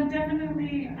 So I'm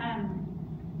definitely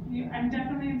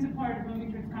in support of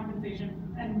moving towards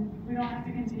compensation, and we don't have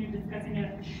to continue discussing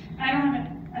it. I don't have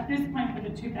it at this point for the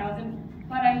 2,000,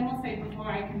 but I will say before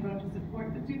I can vote to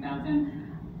support the 2,000,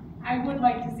 I would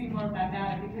like to see more of that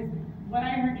data, because what I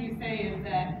heard you say is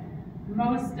that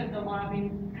most of the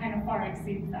lobbying kind of far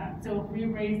exceeds that. So if we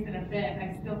raised it a bit,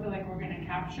 I still feel like we're going to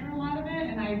capture a lot of it,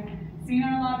 and I've seen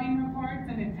our lobbying reports,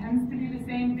 and it tends to be the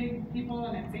same big people,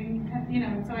 and it's same,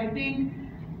 so I think,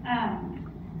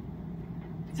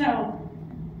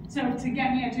 so to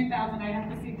get me a 2,000, I have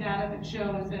to see data that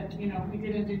shows that, if we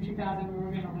didn't do 2,000, we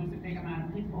were going to lose a big amount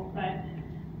of people. But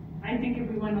I think if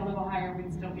we went a little higher,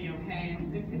 we'd still be okay.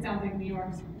 And it sounds like New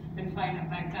York's been fighting at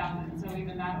 5,000, so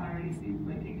even that already seems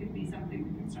like it could be something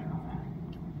we can start off at.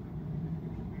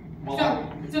 Well,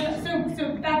 So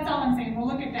that's all I'm saying. We'll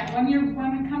look at that when we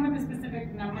come with a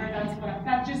specific number.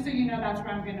 That's just so you know, that's where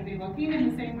I'm going to be looking.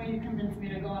 In the same way you convinced me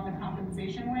to go on the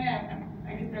compensation way,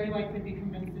 I could very likely be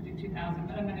convinced to do 2,000,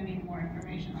 but I'm going to need more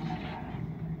information on that data.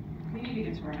 We need to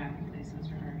get to our happy place,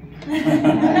 Mr. Harvey.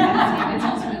 It's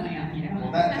ultimately on you.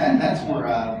 Well, that's where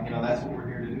that's what we're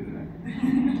here to do today.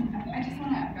 I just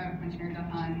want to echo Commissioner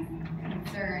Dahan's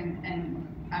concern, and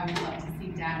I would love to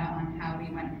see data on how we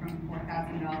went from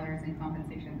 $4,000 in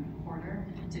compensation a quarter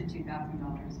to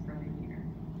 $2,000 for the year.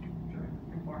 Sure.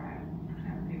 Before I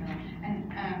would be willing.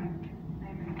 And I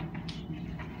have another question.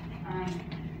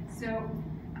 So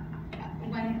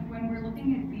when we're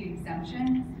looking at the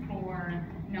exemptions for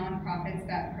nonprofits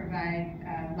that provide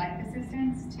life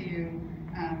assistance to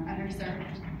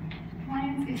underserved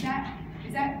clients,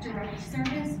 is that direct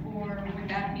service, or would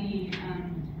that be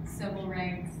civil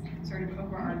rights sort of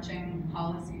overarching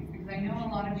policies? Because I know a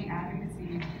lot of the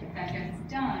advocacy that gets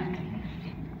done,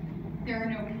 there are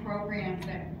no programs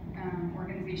that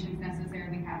organizations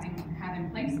necessarily have in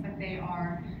place, but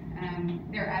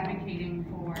they're advocating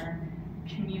for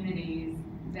communities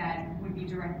that would be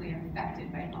directly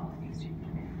affected by policies changes.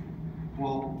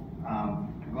 Well,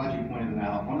 I'm glad you pointed it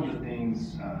out. One of the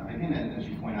things, again, as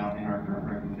you point out in our current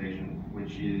recommendation,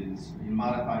 which is in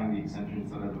modifying the exemptions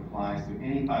so that it applies to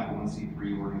any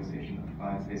 501c3 organization that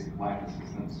provides basic life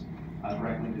assistance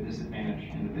directly to disadvantaged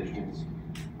individuals,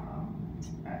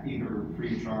 either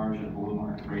free of charge at below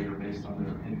market rate or based on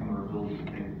their income or ability to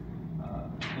pay.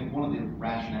 I think one of the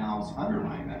rationales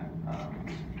underlying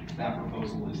that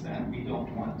proposal is that we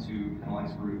don't want to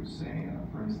penalize groups. Say,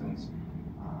 for instance,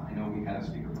 I know we had a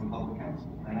speaker from Public Counsel,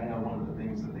 and I know one of the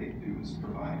things that they do is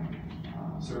provide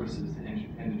services to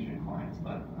indigent clients,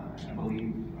 but I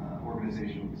believe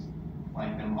organizations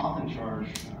like them often charge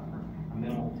a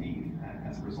minimal fee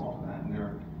as a result of that, and there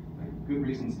are good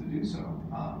reasons to do so.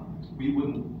 We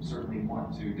wouldn't certainly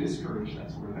want to discourage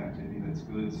that sort of activity. That's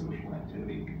good social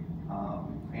activity,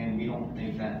 and we don't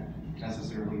think that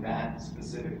necessarily that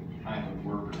specific type of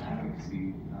work or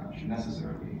advocacy should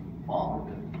necessarily fall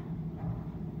within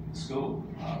the scope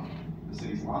of the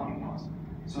city's lobbying laws.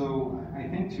 So I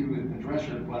think to address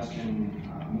your question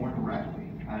more directly,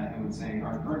 I would say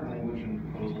our current language and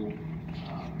proposal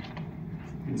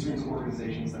concerns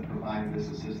organizations that provide this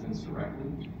assistance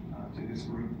directly to this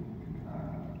group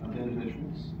of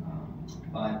individuals.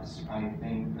 But I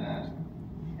think that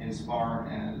as far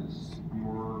as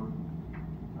your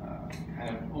kind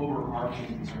of overarching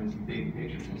concerns, big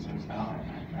picture concerns about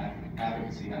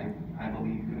advocacy, I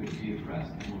believe could be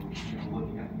addressed, and we're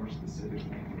looking at more specific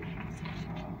language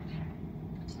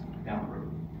down the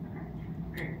road.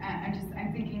 Great.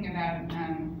 I'm thinking about,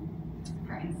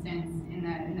 for instance, in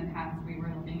the past we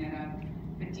were looking at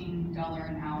a $15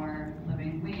 an hour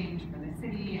living wage for the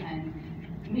city, and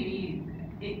maybe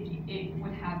it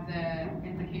would have the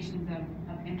implications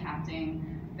of impacting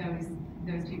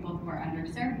those people who are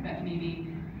underserved, but maybe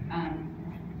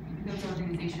those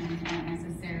organizations aren't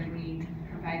necessarily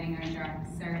providing a direct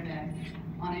service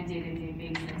on a day-to-day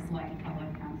basis like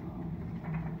Public Counsel.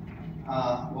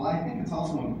 Well, I think it's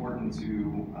also important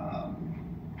to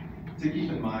keep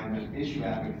in mind that issue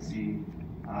advocacy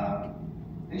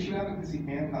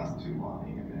can constitute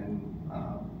lobbying, and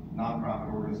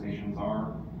nonprofit organizations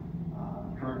are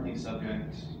currently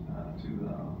subject to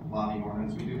the lobbying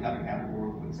ordinance. We do have a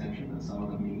categorical exemption that some of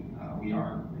them meet. We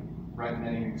are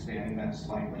recommending expanding that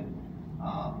slightly.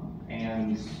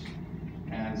 And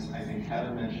as I think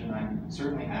Heather mentioned, I'm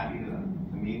certainly happy to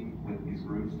meet with these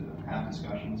groups, to have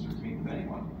discussions, or to meet with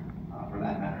anyone, for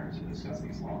that matter, to discuss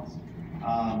these laws.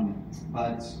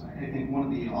 But I think one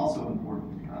of the also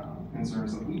important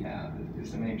concerns that we have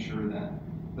is to make sure that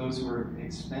those who are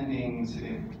expending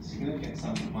significant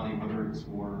sums of money, whether it's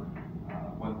for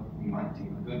what you might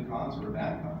deem a good cause or a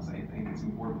bad cause. I think it's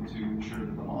important to ensure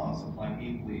that the laws apply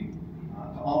equally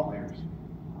to all players.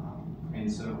 And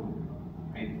so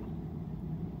I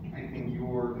think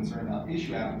your concern about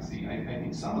issue advocacy, I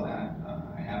think some of that,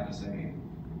 I have to say,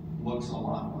 looks a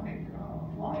lot like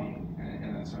lobbying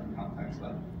in a certain context,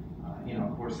 but you know,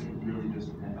 of course, it would really just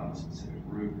depend on the specific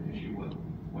group and issue what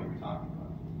you're talking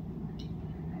about.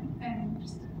 And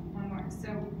just one more. So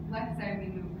let's say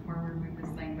we move forward with this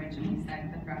language and we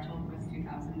said the threshold was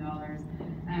 $2,000.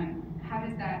 How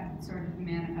does that sort of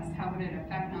manifest? How would it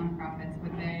affect nonprofits?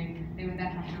 They would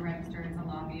then have to register as a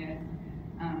lobbyist,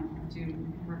 do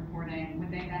reporting. Would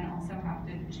they then also have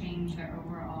to change their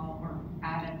overall or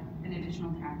add an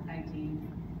additional tax ID?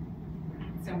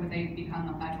 So would they become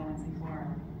a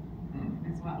 501c4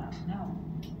 as well? No.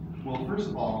 Well, first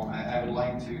of all, I would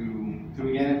like to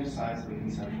again emphasize the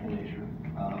consensual nature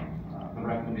of the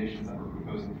recommendations that we're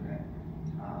proposing today.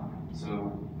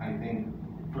 So I think,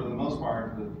 for the most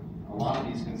part, a lot of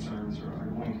these concerns are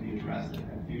going to be addressed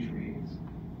at future meetings,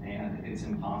 and it's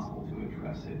impossible to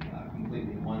address it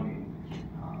completely in one meeting.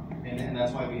 And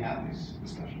that's why we have these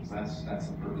discussions. That's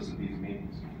the purpose of these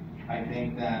meetings. I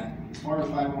think that as far as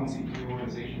 501c3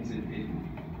 organizations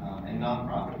and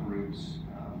nonprofit groups,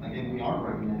 again, we are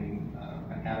recommending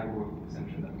a categorical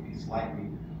exemption that would be slightly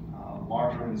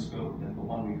larger in scope than the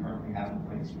one we currently have in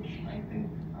place, which I think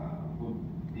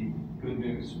would be good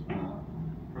news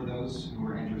for those who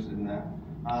are interested in that.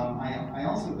 I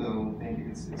also, though, think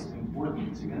it's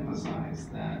important to emphasize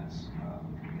that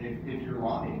if you're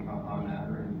lobbying on that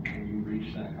and you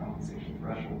reach that compensation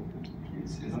threshold,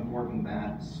 it's important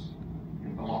that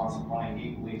the laws apply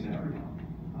equally to everyone,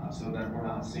 so that we're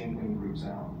not singling groups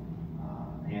out,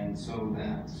 and so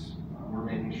that we're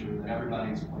making sure that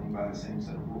everybody's playing by the same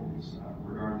set of rules,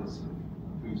 regardless of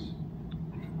who's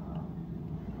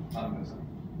on this side.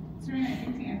 Serena, I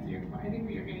think to answer your question, I think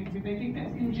what you're getting to, but I think that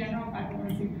in general,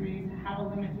 501c3s have a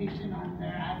limitation on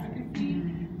their advocacy.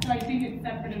 So I think it's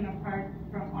separate and apart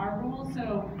from our rules.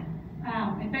 So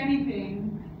if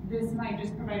anything, this might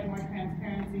just provide more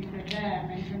transparency for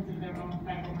them in terms of their own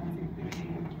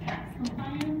 501c3 tax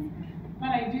compliance. But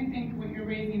I do think what you're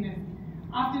raising is,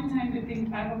 oftentimes I think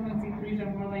 501c3s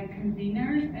are more like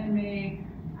conveners, and they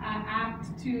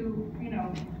act to, you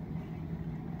know,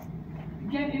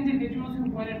 get individuals who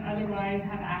wouldn't otherwise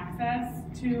have access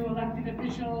to elected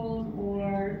officials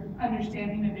or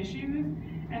understanding of issues.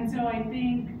 And so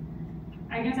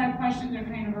I guess our questions are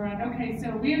kind of around, okay,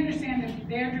 so we understand if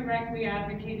they're directly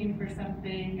advocating for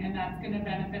something and that's going to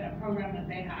benefit a program that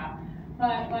they have.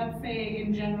 But let's say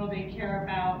in general they care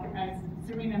about, as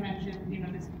Serena mentioned, you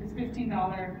know, this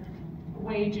 $15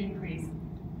 wage increase,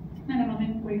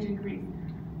 minimum wage increase.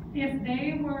 If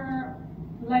they were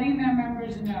letting their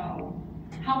members know,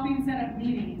 helping set up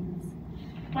meetings,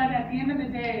 but at the end of the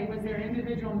day, was there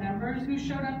individual members who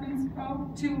showed up and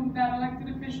spoke to that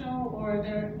elected official, or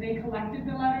they collected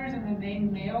the letters and then they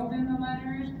mailed in the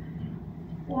letters?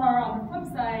 Or on the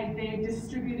flip side, they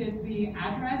distributed the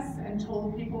address and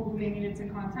told people who they needed to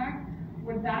contact?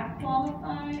 Would that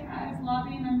qualify as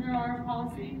lobbying under our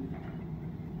policy?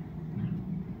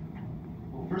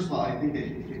 Well, first of all, I think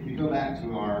if you go back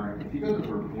to if you go to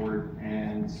the report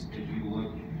and if you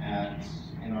look at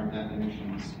in our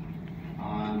definitions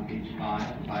on page 5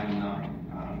 of item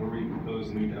 9, where we propose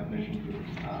a new definition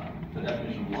for the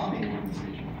definition of lobbying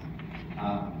organization,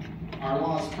 our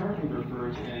laws currently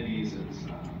refer to entities as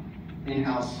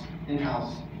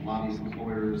in-house lobbyist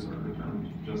employers, or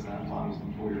termed just that, lobbyist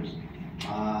employers.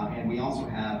 And we also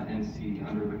have an entity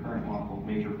under the current law called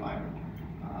major filer.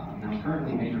 Now,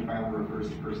 currently, major filer refers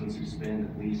to persons who spend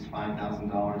at least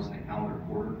 $5,000 in a calendar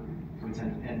quarter to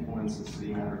attempt to influence the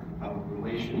city matter for public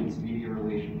relations, media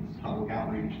relations, public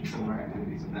outreach, and similar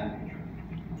activities of that nature.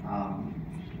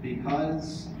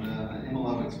 Because the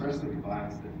MLO expressly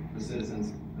provides that the citizens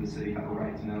of the city have a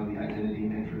right to know the identity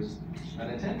and interests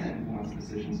that attempt to influence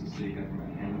decisions of city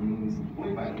government and the means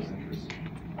employed by those interests,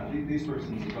 these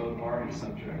persons both are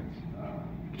subject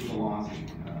to the laws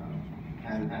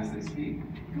as they speak.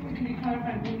 Can you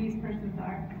clarify who these persons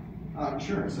are?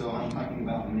 Sure. So I'm talking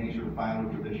about the major filer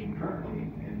provision currently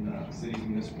in the city's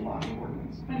municipal lobbying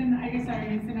ordinance. But in the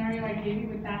scenario I gave you,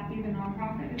 would that be the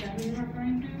nonprofit? Is that who you're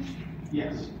referring to?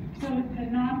 Yes. So the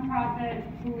nonprofit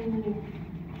who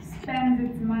spends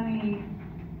its money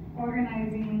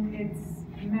organizing its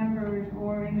members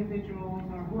or individuals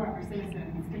or whoever,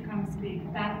 citizens, to come speak,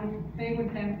 they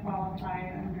would then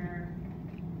qualify under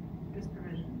this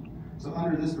provision? So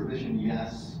under this provision,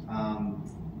 yes.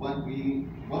 What we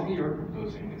are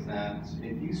proposing is that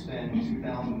if you spend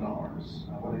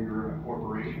 $2,000, whether you're a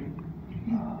corporation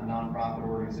a nonprofit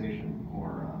organization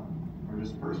or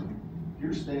just a person, if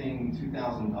you're spending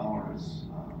 $2,000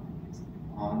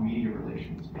 on media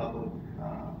relations, public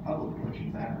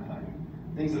relations, advertising,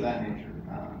 things of that nature,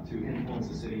 to influence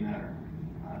the city matter,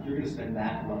 if you're going to spend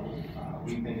that level,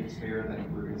 we think it's fair that if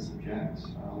we're going to subject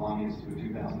lobbyists to a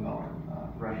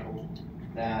 $2,000 threshold,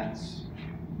 that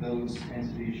those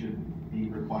entities should be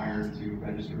required to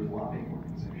register as lobbying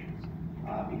organizations,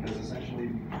 because essentially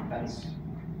that's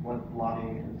what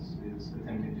lobbying is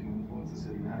attempting to influence the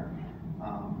city matter.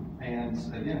 And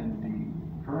again,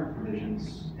 the current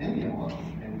provisions in the MLO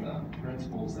and the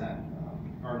principles that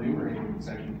are enumerated in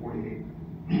section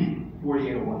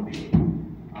 4801B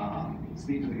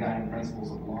speak to the guiding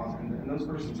principles of laws, and those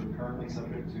persons are currently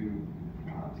subject to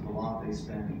the law if they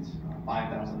spend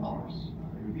 $5,000.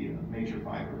 It would be a major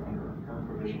fiber under our current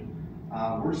provision.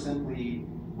 We're simply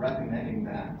recommending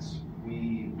that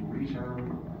we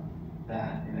return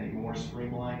that in a more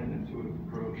streamlined and intuitive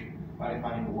approach by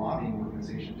defining the lobbying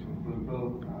organization to include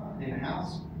both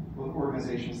both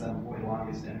organizations that employ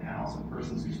lobbyists in-house and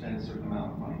persons who spend a certain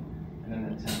amount of money and then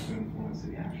attempt to influence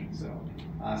city action. So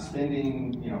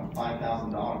spending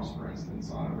 $5,000, for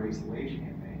instance, on a raise the wage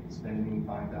campaign, spending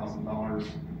 $5,000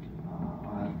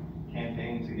 on a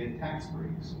campaign to get tax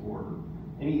breaks or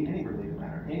any related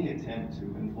matter, any attempt to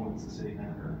influence the city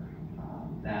matter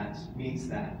that meets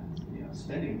that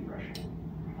spending threshold,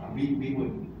 we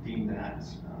would deem that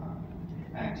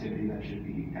activity that should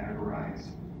be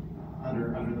categorized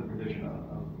under the provision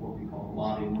of what we call a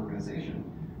lobbying organization.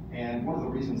 And one of the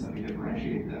reasons that we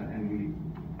differentiate that, and we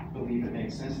believe it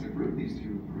makes sense to group these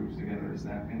two groups together, is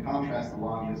that in contrast to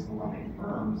lobbyists and lobbying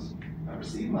firms that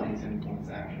receive money to influence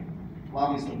action,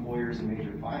 lobbyist employers and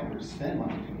major finders spend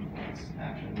money to influence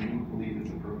action, and we believe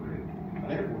it's appropriate,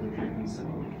 therefore, to treat them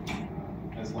similarly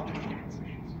as lobbying organizations.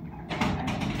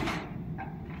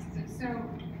 So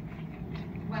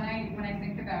when I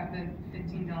think about the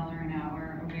 $15 an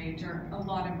hour wage or a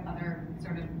lot of other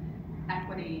sort of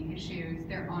equity issues,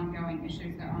 they're ongoing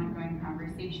issues, they're ongoing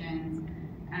conversations.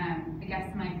 I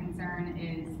guess my concern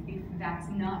is if that's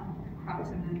not crux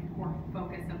of the core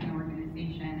focus of an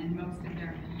organization and most of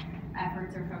their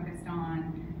efforts are focused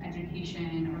on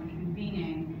education or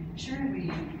convening,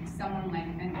 surely someone like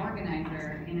an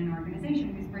organizer in an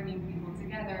organization who's bringing people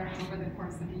together over the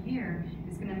course of a year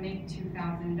is going to make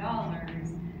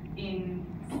 $2,000 in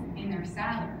their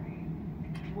salary.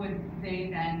 Would they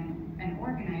then, an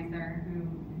organizer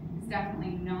who is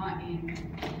definitely not in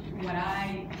what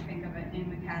I think of it in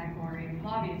the category of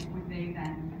lobbyist, would they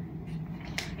then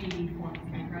be forced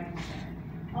to register?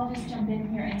 I'll just jump in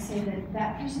here and say that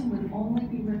that person would only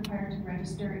be required to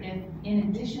register if, in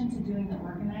addition to doing the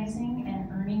organizing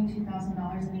and earning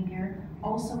 $2,000 in a year,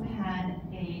 also had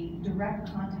a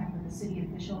direct contact with a city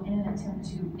official in an attempt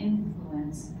to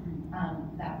influence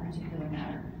that particular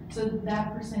matter. So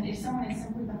that person, if someone is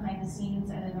simply behind the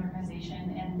scenes at an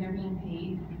organization and they're being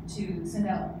paid to send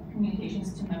out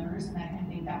communications to members and that kind of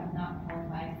thing, that would not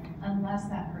qualify unless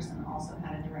that person also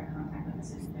had a direct contact with a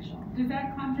city official. Does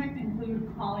that contract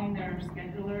include calling their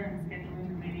scheduler and scheduling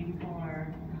the meeting for?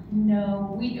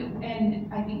 No, we do,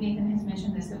 and I think Nathan has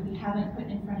mentioned this, that we haven't put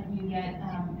in front of you yet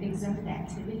exempted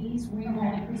activities. We've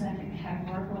only presented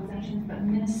categorical exemptions, but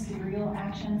ministerial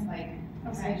actions like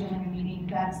scheduling a meeting,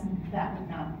 that would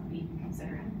not be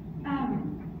considered.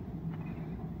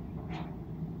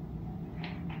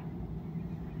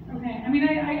 Okay, I mean,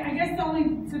 I guess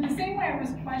so the same way I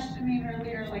was questioning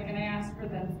earlier, like, and I asked for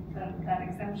that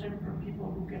exemption for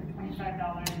people who give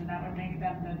 $25 and that would make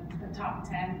them the top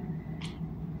 10.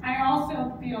 I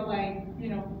also feel like,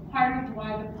 part of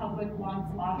why the public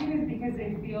wants lobbying is because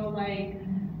they feel like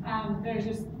there's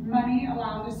just money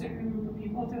allows a certain group of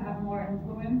people to have more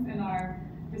influence in our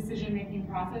decision-making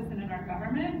process and in our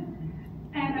government.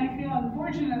 And I feel,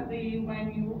 unfortunately,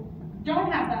 when you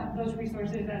don't have those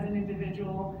resources as an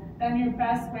individual, then your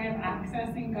best way of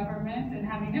accessing government and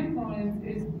having influence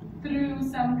is through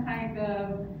some kind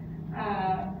of,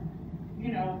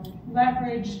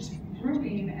 leveraged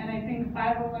grouping. And I think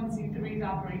 501c3s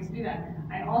operate to do that.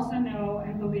 I also know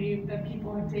and believe that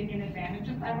people have taken advantage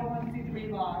of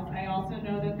 501c3 laws. I also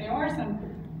know that there are some,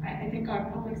 I think our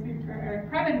public speaker, Eric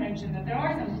Previn, mentioned that there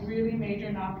are some really major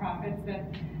nonprofits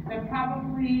that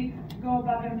probably go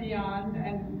above and beyond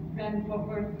than what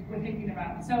we're thinking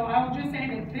about. So I will just say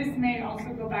that this may also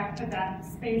go back to that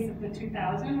space of the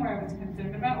 2000 where I was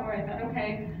concerned about, where I thought,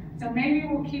 okay, so maybe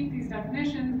we'll keep these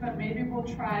definitions, but maybe we'll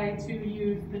try to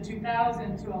use the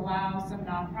 2000 to allow some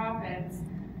nonprofits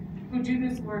who do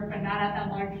this work, but not at that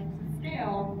large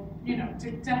scale,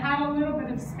 to have a little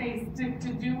bit of space to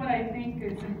do what I think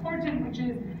is important, which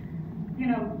is,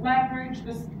 leverage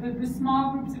the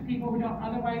small groups of people who don't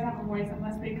otherwise have a voice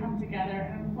unless they come together,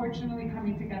 and unfortunately,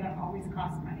 coming together always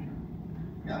costs money.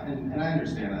 Yeah, and I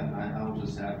understand that. I will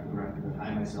just add for the record that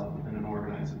I myself have been an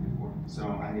organizer before, so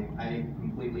I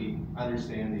completely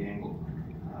understand the angle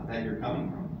that you're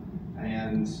coming from,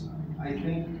 and I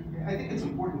think it's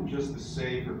important just to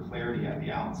say for clarity at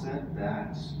the outset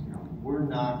that we're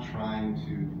not trying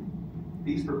to.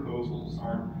 These proposals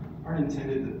aren't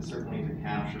intended certainly to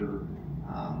capture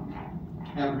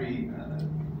every,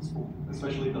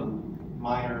 especially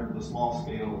the small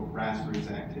scale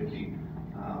grassroots activity.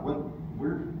 What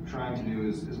we're trying to do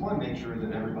is one, make sure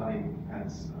that everybody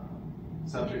is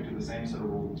subject to the same set of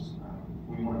rules.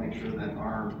 We want to make sure that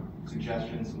our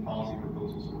suggestions and policy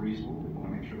proposals are reasonable. We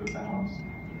want to make sure they're balanced.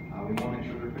 We want to make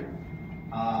sure they're fair.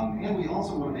 And we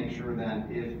also want to make sure that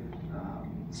if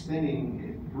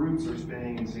groups are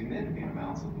spending significant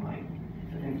amounts of money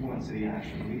to influence city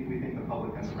action, we think the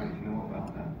public has a right to know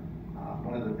about that.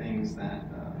 One of the things that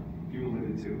you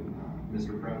alluded to,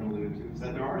 Mr. Previn alluded to, is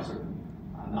that there are certain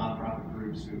nonprofit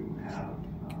groups who have,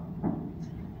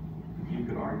 you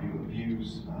could argue,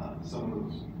 abused some of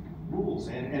those rules.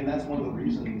 And that's one of the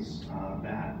reasons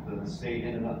that the state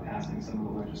ended up passing some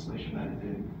of the legislation that it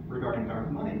did regarding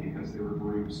dark money, because there were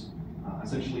groups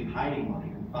essentially hiding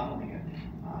money and funneling it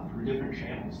through different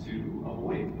channels to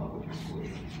avoid public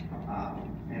disclosure.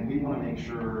 And we want to make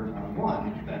sure,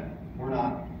 one, that we're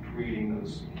not creating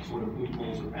those sort of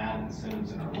loopholes or bad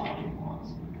incentives in our lobbying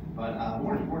laws, but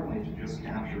more importantly, to just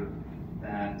capture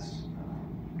that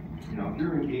if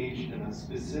you're engaged in a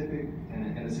specific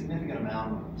and a significant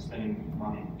amount of spending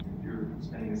money, if you're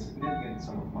spending a significant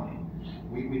sum of money,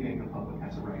 we think the public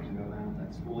has a right to know that.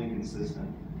 That's fully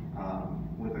consistent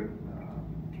with the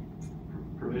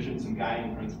provisions and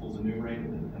guiding principles enumerated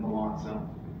in the law itself.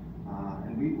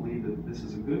 And we believe that this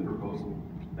is a good proposal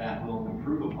that will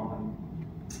improve upon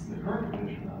the current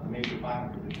provision, the major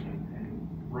filing provision,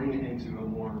 and bring it into a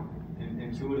more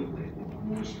intuitive label, a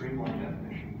more streamlined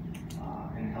definition,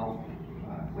 and help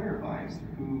clarify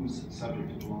who's subject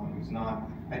to the law and who's not.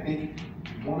 I think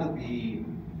one of the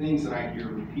things that I hear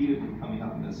repeatedly coming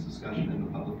up in this discussion in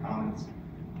the public comments,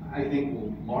 I think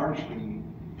will largely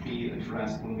be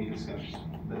addressed when we discuss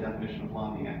the definition of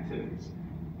lobbying activities.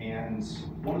 And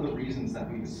one of the reasons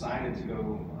that we decided to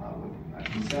go with a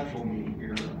conceptual meeting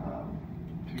here to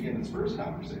begin this first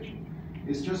conversation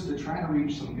is just to try to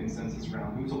reach some consensus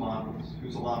around who's a lobbyist,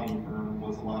 who's a lobbying firm,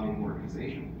 what's a lobbying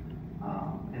organization.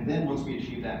 And then once we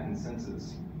achieve that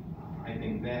consensus, I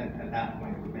think then at that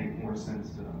point it would make more sense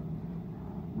to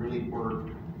really work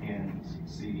and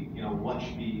see,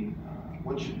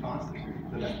 what should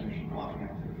constitute the definition of lobbying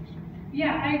activities.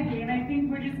 Yeah, I agree, and I think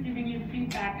we're just giving you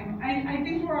feedback, and I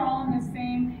think we're all on the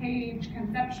same page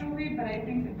conceptually, but I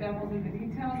think the devil's in the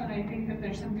details, and I think that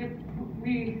there's some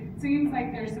seems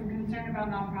like there's some concern about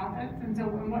nonprofits, and so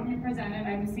in what you presented,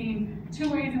 I'm seeing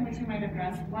two ways in which we might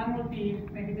address. One would be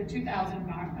maybe the 2,000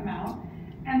 amount,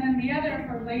 and then the other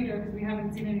for later, because we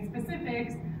haven't seen any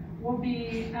specifics, will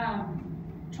be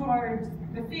towards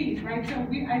the fees, right? So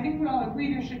I think we all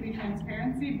agree there should be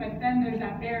transparency, but then there's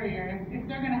that barrier. If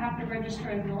they're going to have to register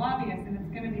as a lobbyist, and it's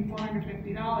going to be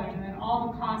 $450, and then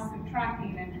all the costs of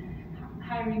tracking and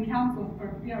hiring counsel for,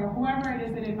 whoever it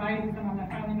is that advises them on the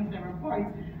filing of their reports,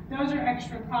 those are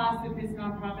extra costs that this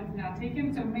nonprofit's now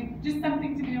taken. So just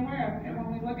something to be aware of. And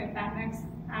when we look at that next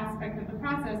aspect of the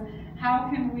process, how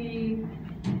can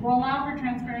we'll allow for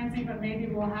transparency, but maybe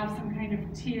we'll have some kind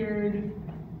of tiered,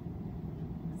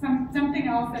 something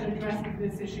else that addresses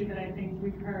this issue that I think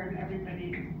we've heard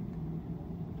everybody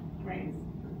raise.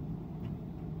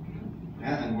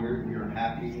 Yeah, and we are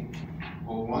happy.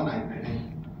 Well, one, I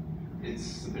think it's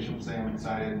sufficient to say I'm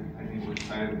excited. I think we're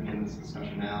excited to begin this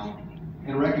discussion now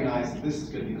and recognize that this is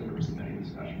going to be the first of many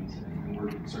discussions, and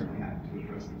we're certainly happy to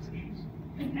address those issues.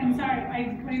 I'm sorry,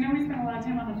 I know we spent a lot of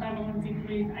time on the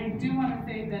 501c3s. I do want to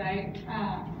say that I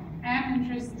am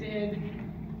interested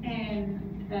in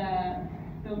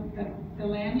the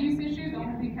land use issues,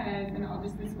 only because, and I'll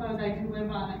just disclose,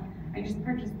 I just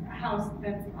purchased a house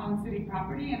that's on city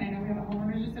property, and I know we have a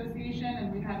homeowners association,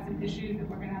 and we've had some issues that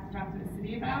we're going to have to talk to the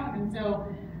city about, and so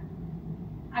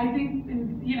I think,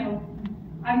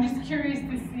 I'm just curious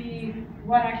to see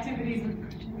what activities,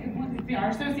 if our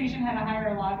association had to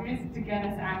hire a lobbyist to get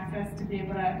us access to be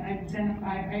able to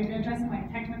address some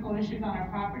technical issues on our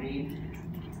property.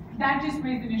 That just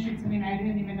raised an issue to me, and I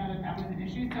didn't even know that was an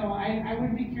issue. So I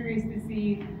would be curious to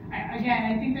see,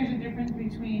 again, I think there's a difference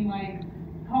between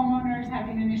homeowners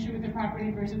having an issue with the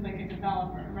property versus a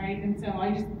developer, right? And so I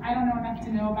don't know enough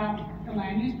to know about the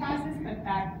land use process, but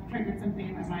that triggered something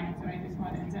in my mind, so I just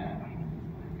wanted to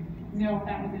know if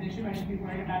that was an issue I should be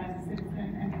worried about as a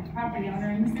citizen and property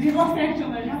owner in the city of Los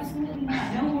Angeles. Absolutely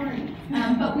not, no worries.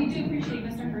 But we do appreciate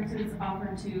Mr. Hertz's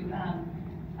offer to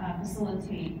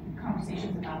facilitate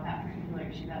conversations about that particular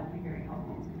issue. That would be very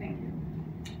helpful. Thank you.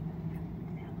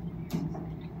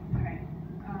 Okay.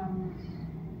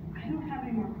 I don't have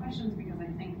any more questions because I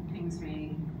think things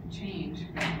may change,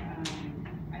 but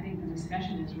I think the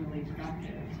discussion is really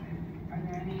productive. Are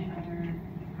there any other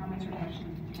comments or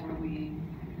questions before we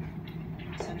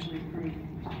essentially approve?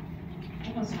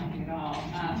 Almost nothing at all.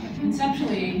 But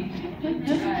conceptually,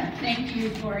 thank you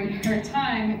for your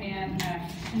time and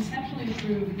conceptually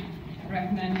approve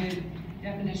recommended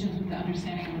definitions with the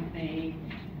understanding that they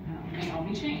may all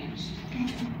be changed.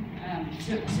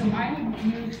 So I would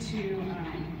move to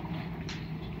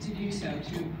do so,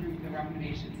 to approve the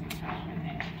recommendations in attachment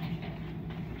A.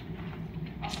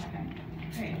 I'll second.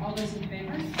 Okay, all those in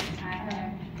favor?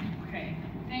 Aye. Okay,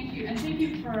 thank you, and thank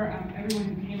you for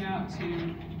everyone who came out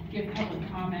to give public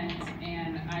comments,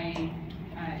 and I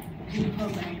do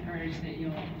hope and encourage that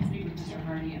you'll speak with Mr.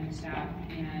 Hardy and the staff,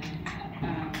 and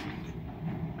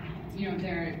you know,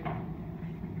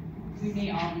 we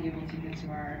may all be able to get to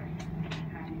our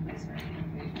happy place very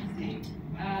quickly.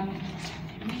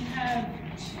 We have,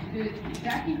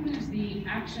 that concludes the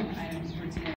action items for today.